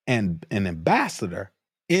an ambassador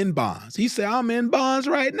in bonds. He said, I'm in bonds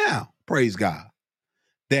right now. Praise God.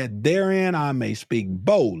 That therein I may speak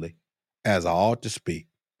boldly as I ought to speak.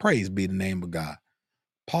 Praise be the name of God.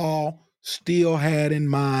 Paul still had in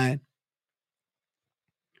mind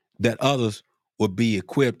that others would be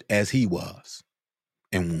equipped as he was.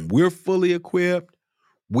 And when we're fully equipped,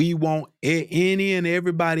 we want any and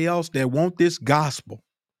everybody else that want this gospel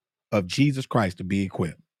of Jesus Christ to be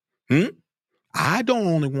equipped. I don't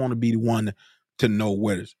only want to be the one to know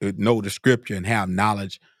know the scripture and have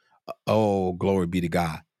knowledge. Oh, glory be to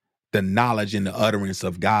God. The knowledge and the utterance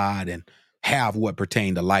of God and have what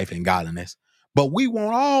pertain to life and godliness. But we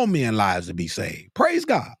want all men's lives to be saved. Praise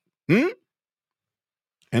God.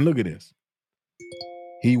 And look at this.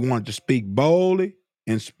 He wanted to speak boldly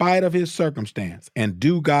in spite of his circumstance and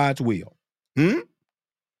do God's will. And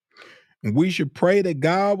we should pray that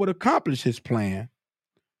God would accomplish his plan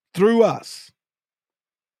through us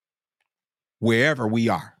wherever we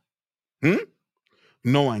are.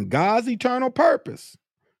 Knowing God's eternal purpose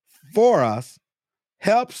for us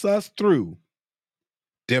helps us through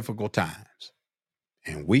difficult times.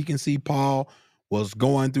 And we can see Paul was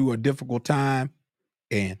going through a difficult time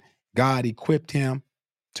and God equipped him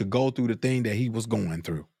to go through the thing that he was going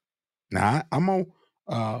through. Now, I'm going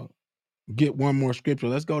to get one more scripture.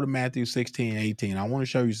 Let's go to Matthew 16:18. I want to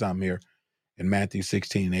show you something here in Matthew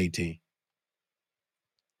 16:18.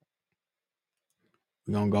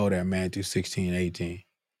 We're going to go there, Matthew 16:18.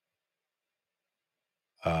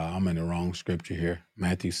 I'm in the wrong scripture here.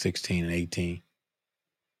 Matthew 16:18.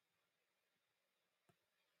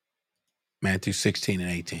 Matthew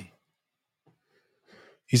 16:18.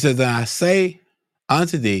 He says, and I say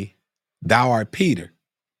unto thee, thou art Peter,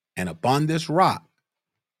 and upon this rock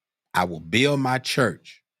I will build my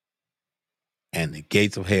church, and the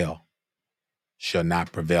gates of hell shall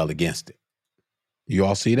not prevail against it. You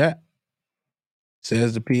all see that?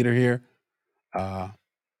 Says to Peter here, thou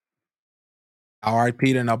art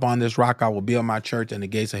Peter, and upon this rock I will build my church, and the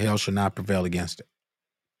gates of hell shall not prevail against it.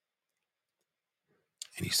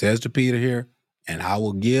 And he says to Peter here, and I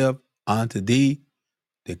will give unto thee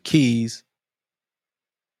the keys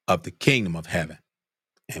of the kingdom of heaven.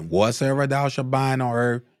 And whatsoever thou shalt bind on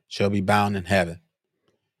earth shall be bound in heaven.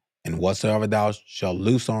 And whatsoever thou shalt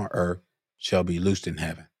loose on earth shall be loosed in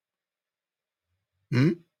heaven.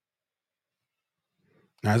 Now,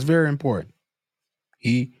 it's very important.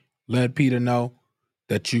 He let Peter know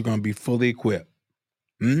that you're going to be fully equipped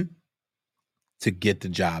to get the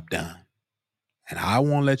job done. And I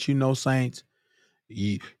want to let you know, saints,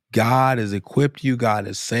 God has equipped you. God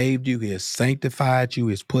has saved you. He has sanctified you.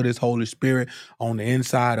 He has put his Holy Spirit on the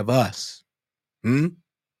inside of us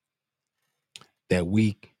that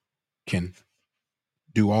we can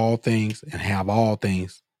do all things and have all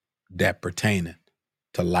things that pertain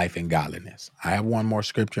to life and godliness. I have one more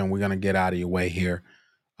scripture and we're going to get out of your way here.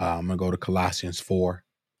 I'm going to go to Colossians 4.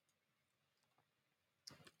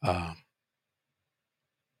 I'm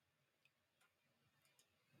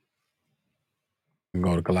going to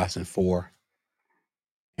go to Colossians 4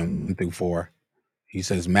 and 1 through 4. He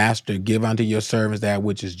says, Master, give unto your servants that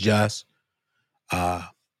which is just,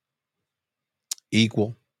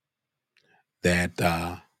 equal,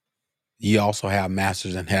 that ye also have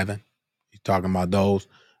masters in heaven. He's talking about those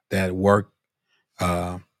that work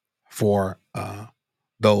for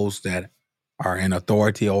those that are in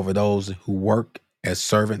authority over those who work as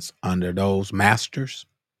servants under those masters.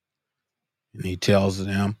 And he tells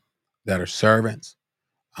them that are servants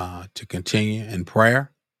to continue in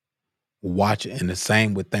prayer, watch it, and the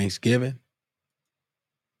same with thanksgiving.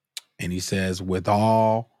 And he says, with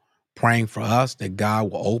all praying for us that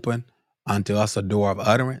God will open unto us a door of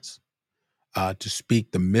utterance to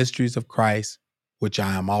speak the mysteries of Christ, which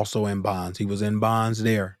I am also in bonds. He was in bonds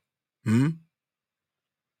there.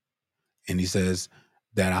 And he says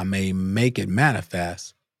that I may make it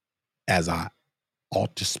manifest as I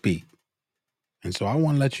ought to speak. And so I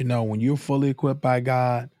want to let you know, when you're fully equipped by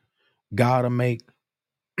God, God will make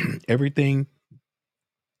everything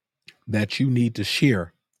that you need to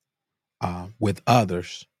share with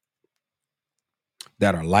others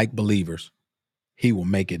that are like believers. He will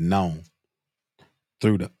make it known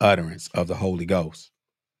through the utterance of the Holy Ghost.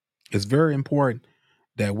 It's very important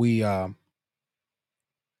that we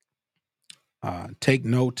take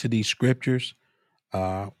note to these scriptures.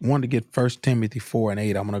 Want to get 1 Timothy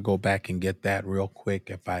 4:8. I'm going to go back and get that real quick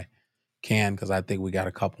if I can, because I think we got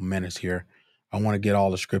a couple minutes here. I want to get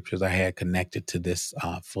all the scriptures I had connected to this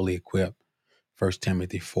fully equipped. 1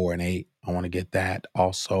 Timothy 4:8. I want to get that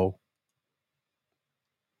also.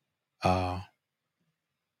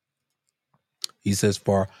 He says,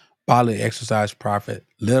 for bodily exercise profit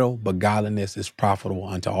little, but godliness is profitable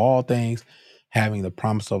unto all things, having the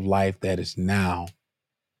promise of life that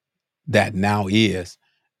now is,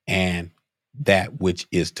 and that which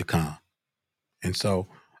is to come. And so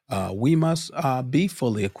we must be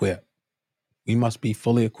fully equipped. We must be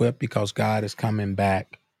fully equipped because God is coming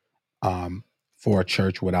back for a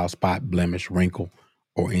church without spot, blemish, wrinkle,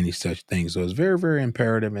 or any such thing. So it's very, very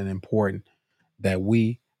imperative and important that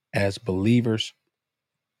we as believers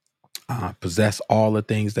possess all the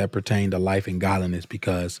things that pertain to life and godliness,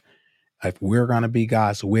 because if we're going to be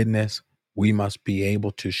God's witness, we must be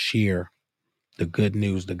able to share the good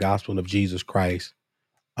news, the gospel of Jesus Christ,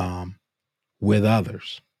 with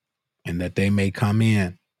others, and that they may come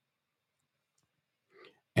in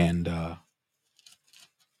and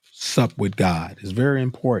sup with God. It's very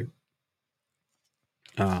important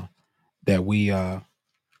that we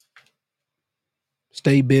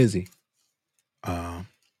stay busy,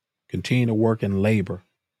 continue to work and labor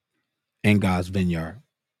in God's vineyard.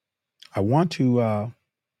 I want to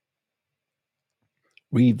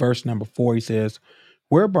read verse number 4. He says,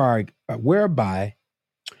 whereby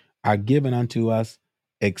are given unto us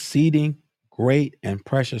exceeding great and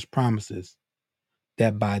precious promises,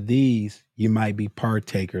 that by these you might be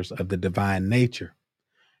partakers of the divine nature,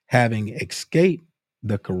 having escaped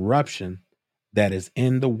the corruption that is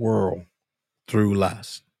in the world through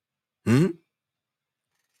lust. He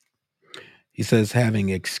says, having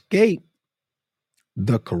escaped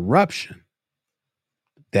the corruption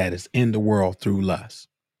that is in the world through lust.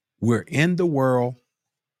 We're in the world,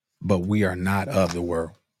 but we are not of the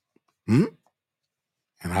world. And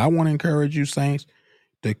I want to encourage you, saints,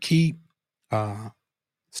 to keep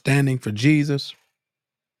standing for Jesus.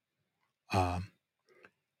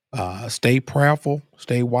 Stay prayerful,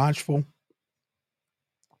 stay watchful,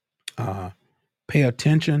 pay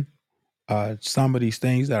attention some of these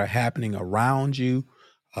things that are happening around you,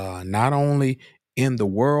 not only in the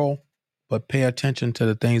world, but pay attention to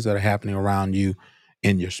the things that are happening around you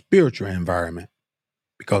in your spiritual environment,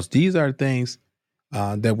 because these are things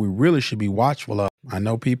that we really should be watchful of. I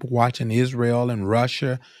know people watching Israel and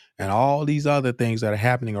Russia and all these other things that are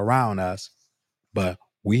happening around us, but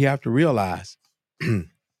we have to realize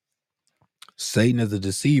Satan is a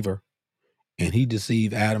deceiver, and he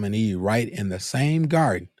deceived Adam and Eve right in the same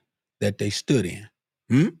garden that they stood in.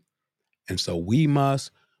 And so we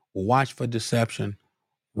must watch for deception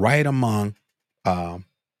right among the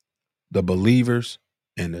believers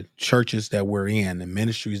and the churches that we're in, the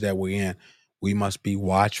ministries that we're in. We must be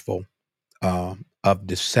watchful of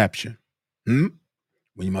deception.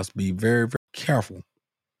 We must be very, very careful,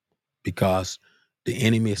 because the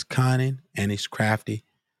enemy is cunning and he's crafty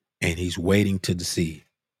and he's waiting to deceive.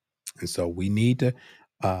 And so we need to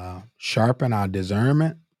sharpen our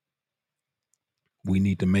discernment. We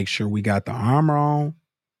need to make sure we got the armor on.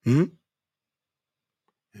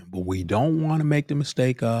 But we don't want to make the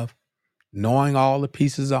mistake of knowing all the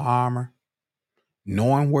pieces of armor,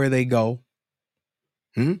 knowing where they go,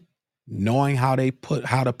 knowing how to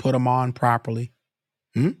put them on properly,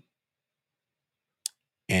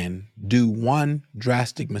 and do one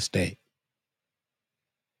drastic mistake.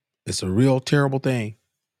 It's a real terrible thing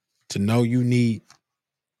to know you need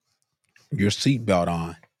your seatbelt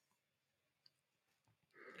on,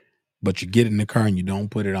 but you get in the car and you don't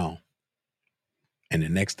put it on. And the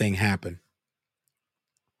next thing happen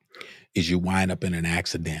is you wind up in an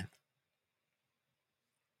accident.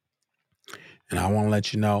 And I want to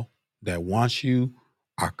let you know that once you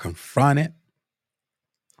are confronted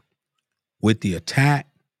with the attack,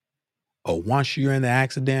 or once you're in the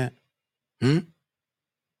accident,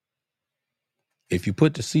 if you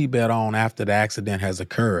put the seatbelt on after the accident has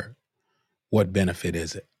occurred, what benefit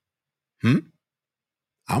is it? I'm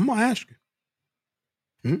gonna ask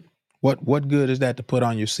you. What good is that to put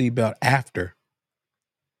on your seatbelt after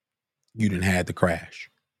you done had the crash.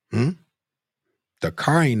 Hmm? The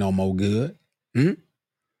car ain't no more good. Hmm?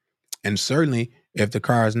 And certainly, if the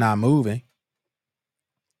car is not moving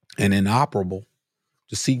and inoperable,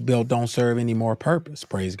 the seatbelt don't serve any more purpose.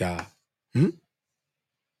 Praise God. Hmm?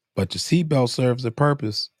 But the seatbelt serves the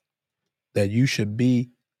purpose that you should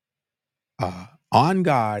be on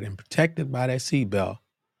guard and protected by that seatbelt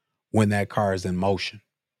when that car is in motion,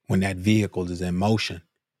 when that vehicle is in motion,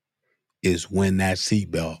 is when that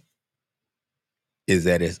seatbelt is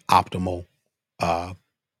at its optimal uh,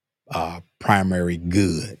 primary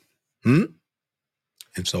good. Hmm?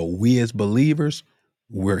 And so we as believers,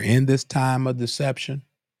 we're in this time of deception,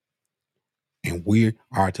 and we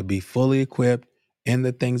are to be fully equipped in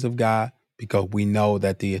the things of God because we know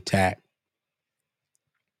that the attack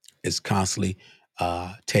is constantly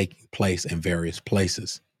taking place in various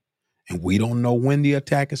places. And we don't know when the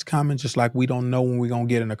attack is coming, just like we don't know when we're going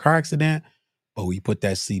to get in a car accident, but we put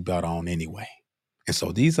that seatbelt on anyway. And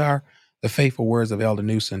so these are the faithful words of Elder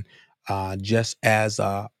Newsom, just as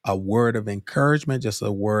a word of encouragement, just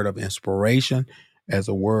a word of inspiration, as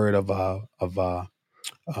a word of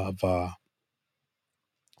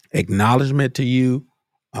acknowledgement to you.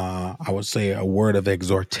 I would say a word of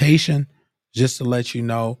exhortation, just to let you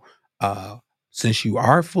know, since you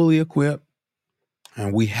are fully equipped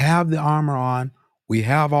and we have the armor on, we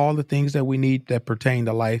have all the things that we need that pertain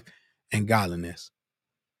to life and godliness.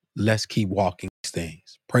 Let's keep walking these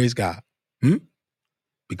things. Praise God. Hmm?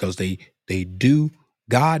 Because they do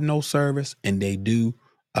God no service, and they do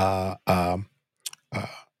uh, um, uh,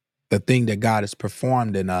 the thing that God has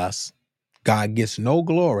performed in us. God gets no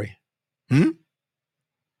glory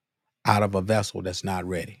out of a vessel that's not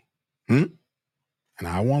ready. And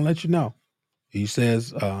I want to let you know, he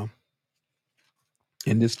says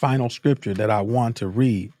in this final scripture that I want to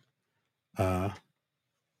read, I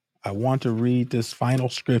want to read this final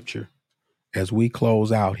scripture as we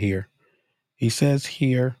close out here. He says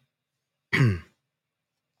here,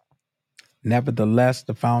 nevertheless,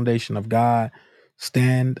 the foundation of God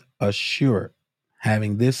stand assured,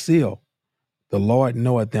 having this seal, the Lord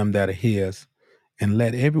knoweth them that are his, and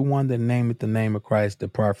let everyone that nameth the name of Christ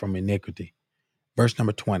depart from iniquity. Verse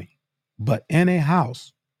number 20. But in a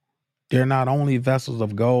house, there are not only vessels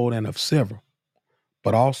of gold and of silver,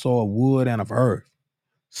 but also of wood and of earth,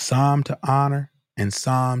 some to honor and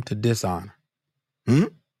some to dishonor. Hmm?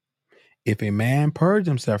 If a man purge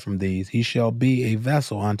himself from these, he shall be a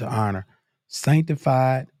vessel unto honor,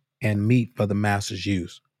 sanctified and meet for the master's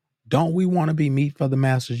use. Don't we want to be meet for the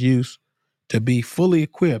master's use? To be fully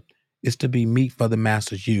equipped is to be meet for the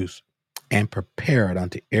master's use and prepared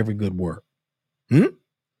unto every good work. Hmm?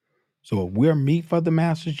 So if we're meet for the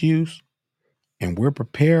master's use and we're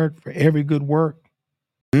prepared for every good work,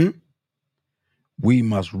 we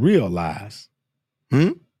must realize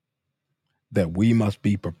that we must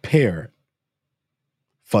be prepared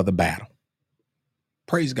for the battle.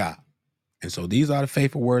 Praise God. And so these are the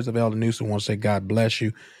faithful words of Elder Newsom. I want to say God bless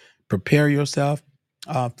you. Prepare yourself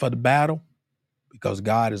for the battle, because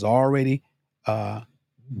God has already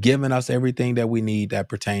given us everything that we need that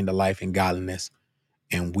pertain to life and godliness.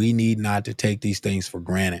 And we need not to take these things for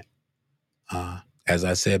granted. As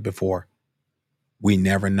I said before, we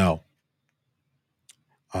never know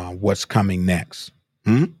what's coming next.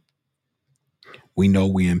 We know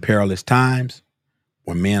we're in perilous times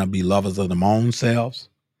where men will be lovers of their own selves.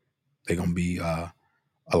 They're going to be a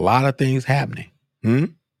lot of things happening.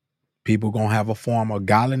 People going to have a form of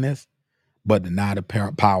godliness, but deny the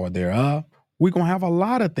power thereof. We're going to have a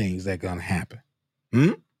lot of things that are going to happen.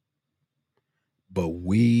 But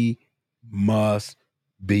we must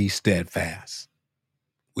be steadfast.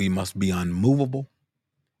 We must be unmovable,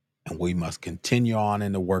 and we must continue on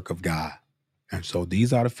in the work of God. And so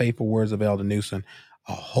these are the faithful words of Elder Newsom.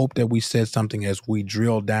 I hope that we said something as we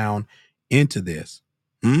drill down into this.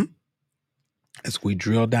 As we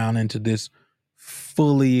drill down into this,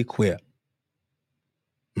 fully equipped.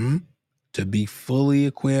 To be fully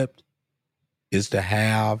equipped is to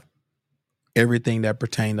have everything that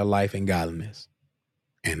pertains to life and godliness.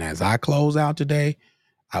 And as I close out today,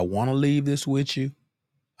 I want to leave this with you.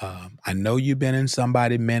 I know you've been in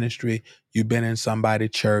somebody's ministry, you've been in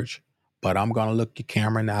somebody's church, but I'm going to look your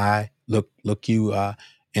camera in the eye, look you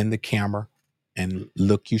in the camera, and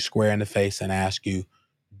look you square in the face and ask you,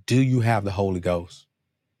 do you have the Holy Ghost?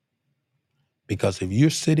 Because if you're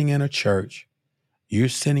sitting in a church, you're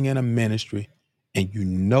sitting in a ministry, and you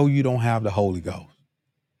know you don't have the Holy Ghost,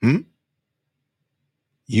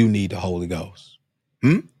 you need the Holy Ghost.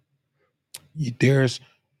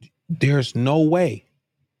 There's no way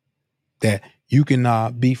that you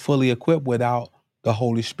can be fully equipped without the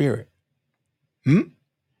Holy Spirit.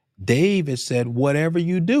 David said, whatever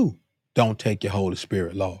you do, don't take your Holy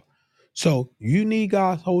Spirit, Lord. So you need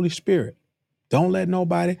God's Holy Spirit. Don't let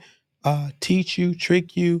nobody teach you,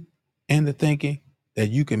 trick you into thinking that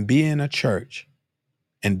you can be in a church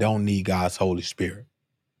and don't need God's Holy Spirit.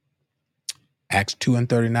 Acts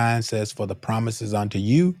 2:39 says, for the promises unto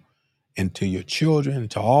you and to your children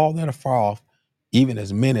and to all that are far off, even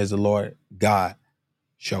as many as the Lord God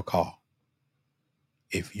shall call.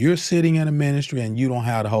 If you're sitting in a ministry and you don't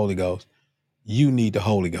have the Holy Ghost, you need the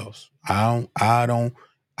Holy Ghost. I don't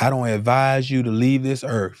advise you to leave this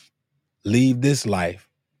earth, leave this life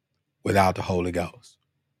without the Holy Ghost.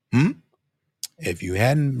 If you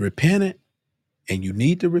hadn't repented and you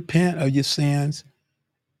need to repent of your sins,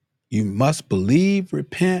 you must believe,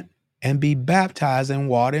 repent, and be baptized in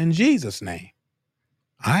water in Jesus' name.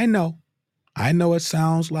 I know it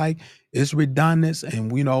sounds like it's redundant,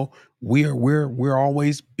 and we're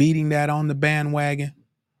always beating that on the bandwagon,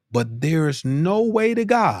 but there is no way to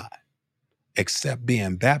God except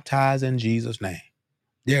being baptized in Jesus' name.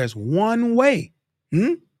 There's one way.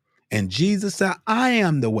 And Jesus said, I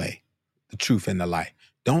am the way, the truth, and the life.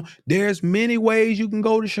 There's many ways you can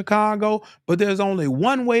go to Chicago, but there's only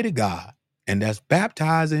one way to God, and that's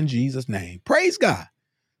baptized in Jesus' name. Praise God.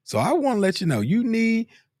 So I want to let you know you need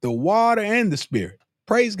the water and the Spirit.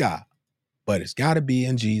 Praise God. But it's got to be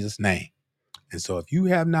in Jesus' name. And so if you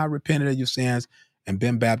have not repented of your sins and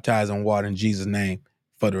been baptized in water in Jesus' name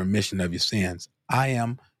for the remission of your sins, I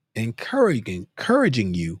am encouraging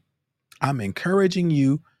you. I'm encouraging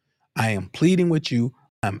you. I am pleading with you.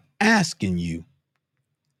 I'm asking you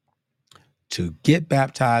to get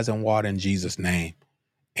baptized in water in Jesus' name.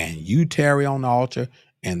 And you tarry on the altar,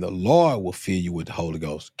 and the Lord will fill you with the Holy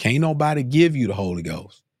Ghost. Can't nobody give you the Holy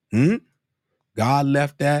Ghost. God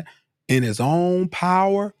left that in his own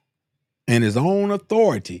power and his own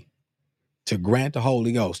authority to grant the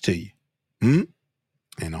Holy Ghost to you.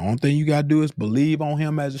 And the only thing you got to do is believe on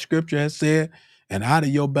him, as the scripture has said, and out of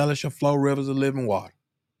your belly shall flow rivers of living water.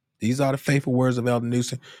 These are the faithful words of Elder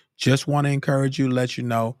Newsom. Just want to encourage you, let you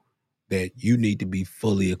know that you need to be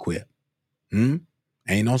fully equipped.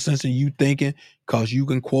 Ain't no sense in you thinking because you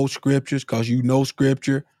can quote scriptures, because you know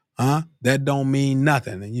scripture, that don't mean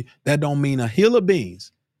nothing. And that don't mean a hill of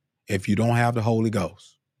beans if you don't have the Holy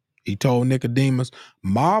Ghost. He told Nicodemus,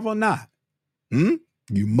 marvel not. You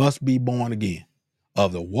must be born again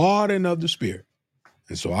of the water and of the Spirit.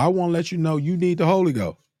 And so I want to let you know you need the Holy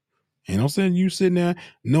Ghost. Ain't no sense you sitting there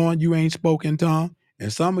knowing you ain't spoken tongue.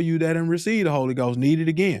 And some of you that didn't receive the Holy Ghost need it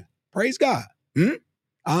again. Praise God.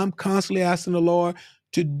 I'm constantly asking the Lord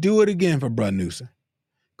to do it again for Brother Newsom,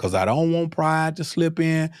 because I don't want pride to slip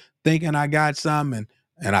in thinking I got something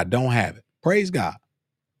and I don't have it. Praise God.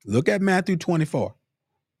 Look at Matthew 24.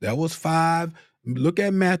 There was 5. Look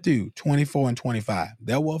at Matthew 24 and 25.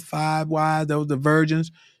 There were 5 wise. There was the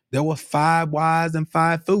virgins. There were 5 wise and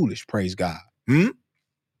 5 foolish. Praise God. And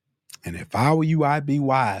if I were you, I'd be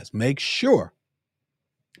wise. Make sure,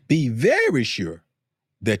 be very sure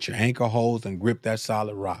that your anchor holds and grip that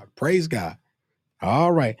solid rock. Praise God.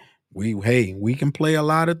 All right. We can play a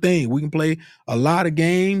lot of things. We can play a lot of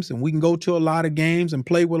games, and we can go to a lot of games and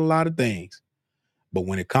play with a lot of things. But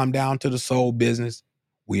when it come down to the soul business,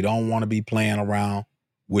 we don't want to be playing around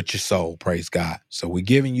with your soul. Praise God. So we're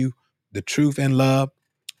giving you the truth and love,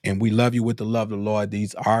 and we love you with the love of the Lord.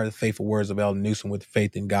 These are the faithful words of Elder Newsom with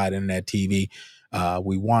Faith in God Internet TV.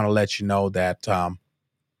 We want to let you know that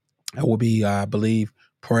it will be, I believe,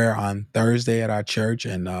 prayer on Thursday at our church,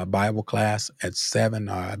 and Bible class at 7.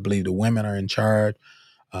 I believe the women are in charge.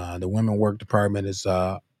 The women work department is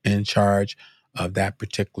in charge of that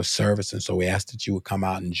particular service. And so we ask that you would come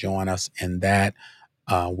out and join us in that.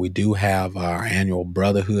 We do have our annual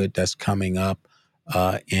brotherhood that's coming up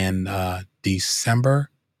in December.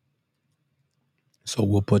 So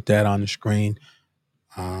we'll put that on the screen.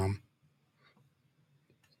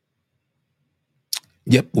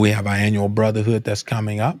 Yep, we have our annual brotherhood that's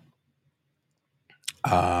coming up.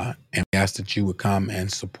 And we ask that you would come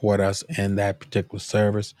and support us in that particular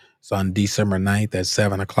service. It's on December 9th at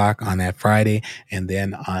 7 o'clock on that Friday, and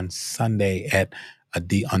then on Sunday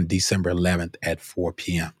on December 11th at 4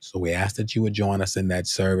 p.m. So we ask that you would join us in that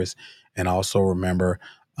service. And also remember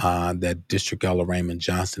that District Elder Raymond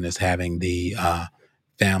Johnson is having the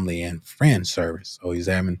family and friend service. So he's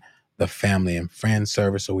having the family and friend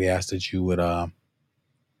service. So we ask that you would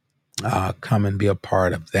come and be a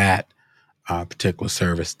part of that particular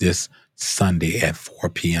service this Sunday at 4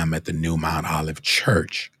 p.m. at the New Mount Olive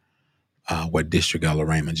Church, where District Elder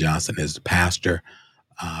Raymond Johnson is the pastor.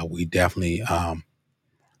 We definitely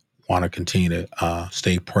want to continue to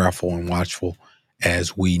stay prayerful and watchful,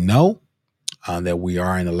 as we know that we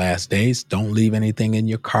are in the last days. Don't leave anything in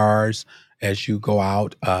your cars as you go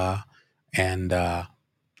out and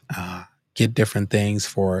get different things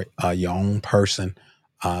for your own person.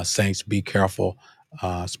 Saints, be careful,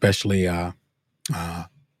 especially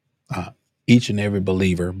each and every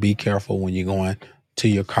believer. Be careful when you're going to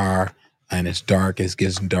your car and it's dark. It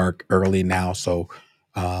gets dark early now. So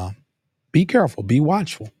be careful, be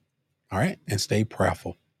watchful. All right. And stay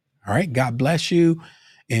prayerful. All right. God bless you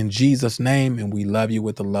in Jesus' name. And we love you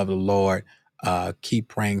with the love of the Lord. Keep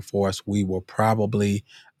praying for us. We will probably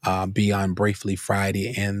be on briefly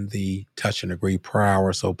Friday in the Touch and Agree prayer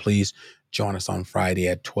hour. So please join us on Friday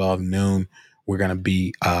at 12 noon. We're going to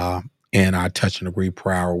be in our Touch and Agree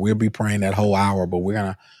prayer hour. We'll be praying that whole hour, but we're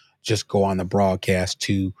going to just go on the broadcast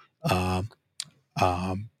to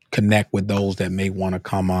connect with those that may want to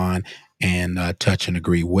come on and touch and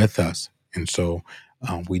agree with us. And so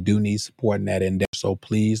we do need support in that endeavor. So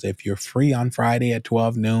please, if you're free on Friday at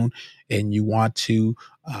 12 noon and you want to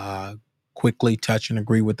quickly touch and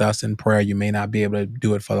agree with us in prayer, you may not be able to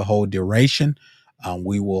do it for the whole duration.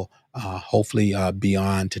 We will hopefully be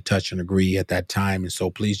on to touch and agree at that time. And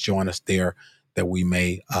so please join us there that we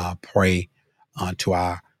may pray to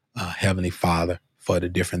our Heavenly Father for the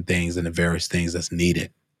different things and the various things that's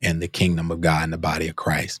needed in the kingdom of God and the body of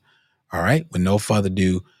Christ. All right. With no further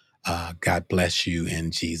ado, God bless you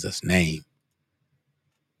in Jesus' name.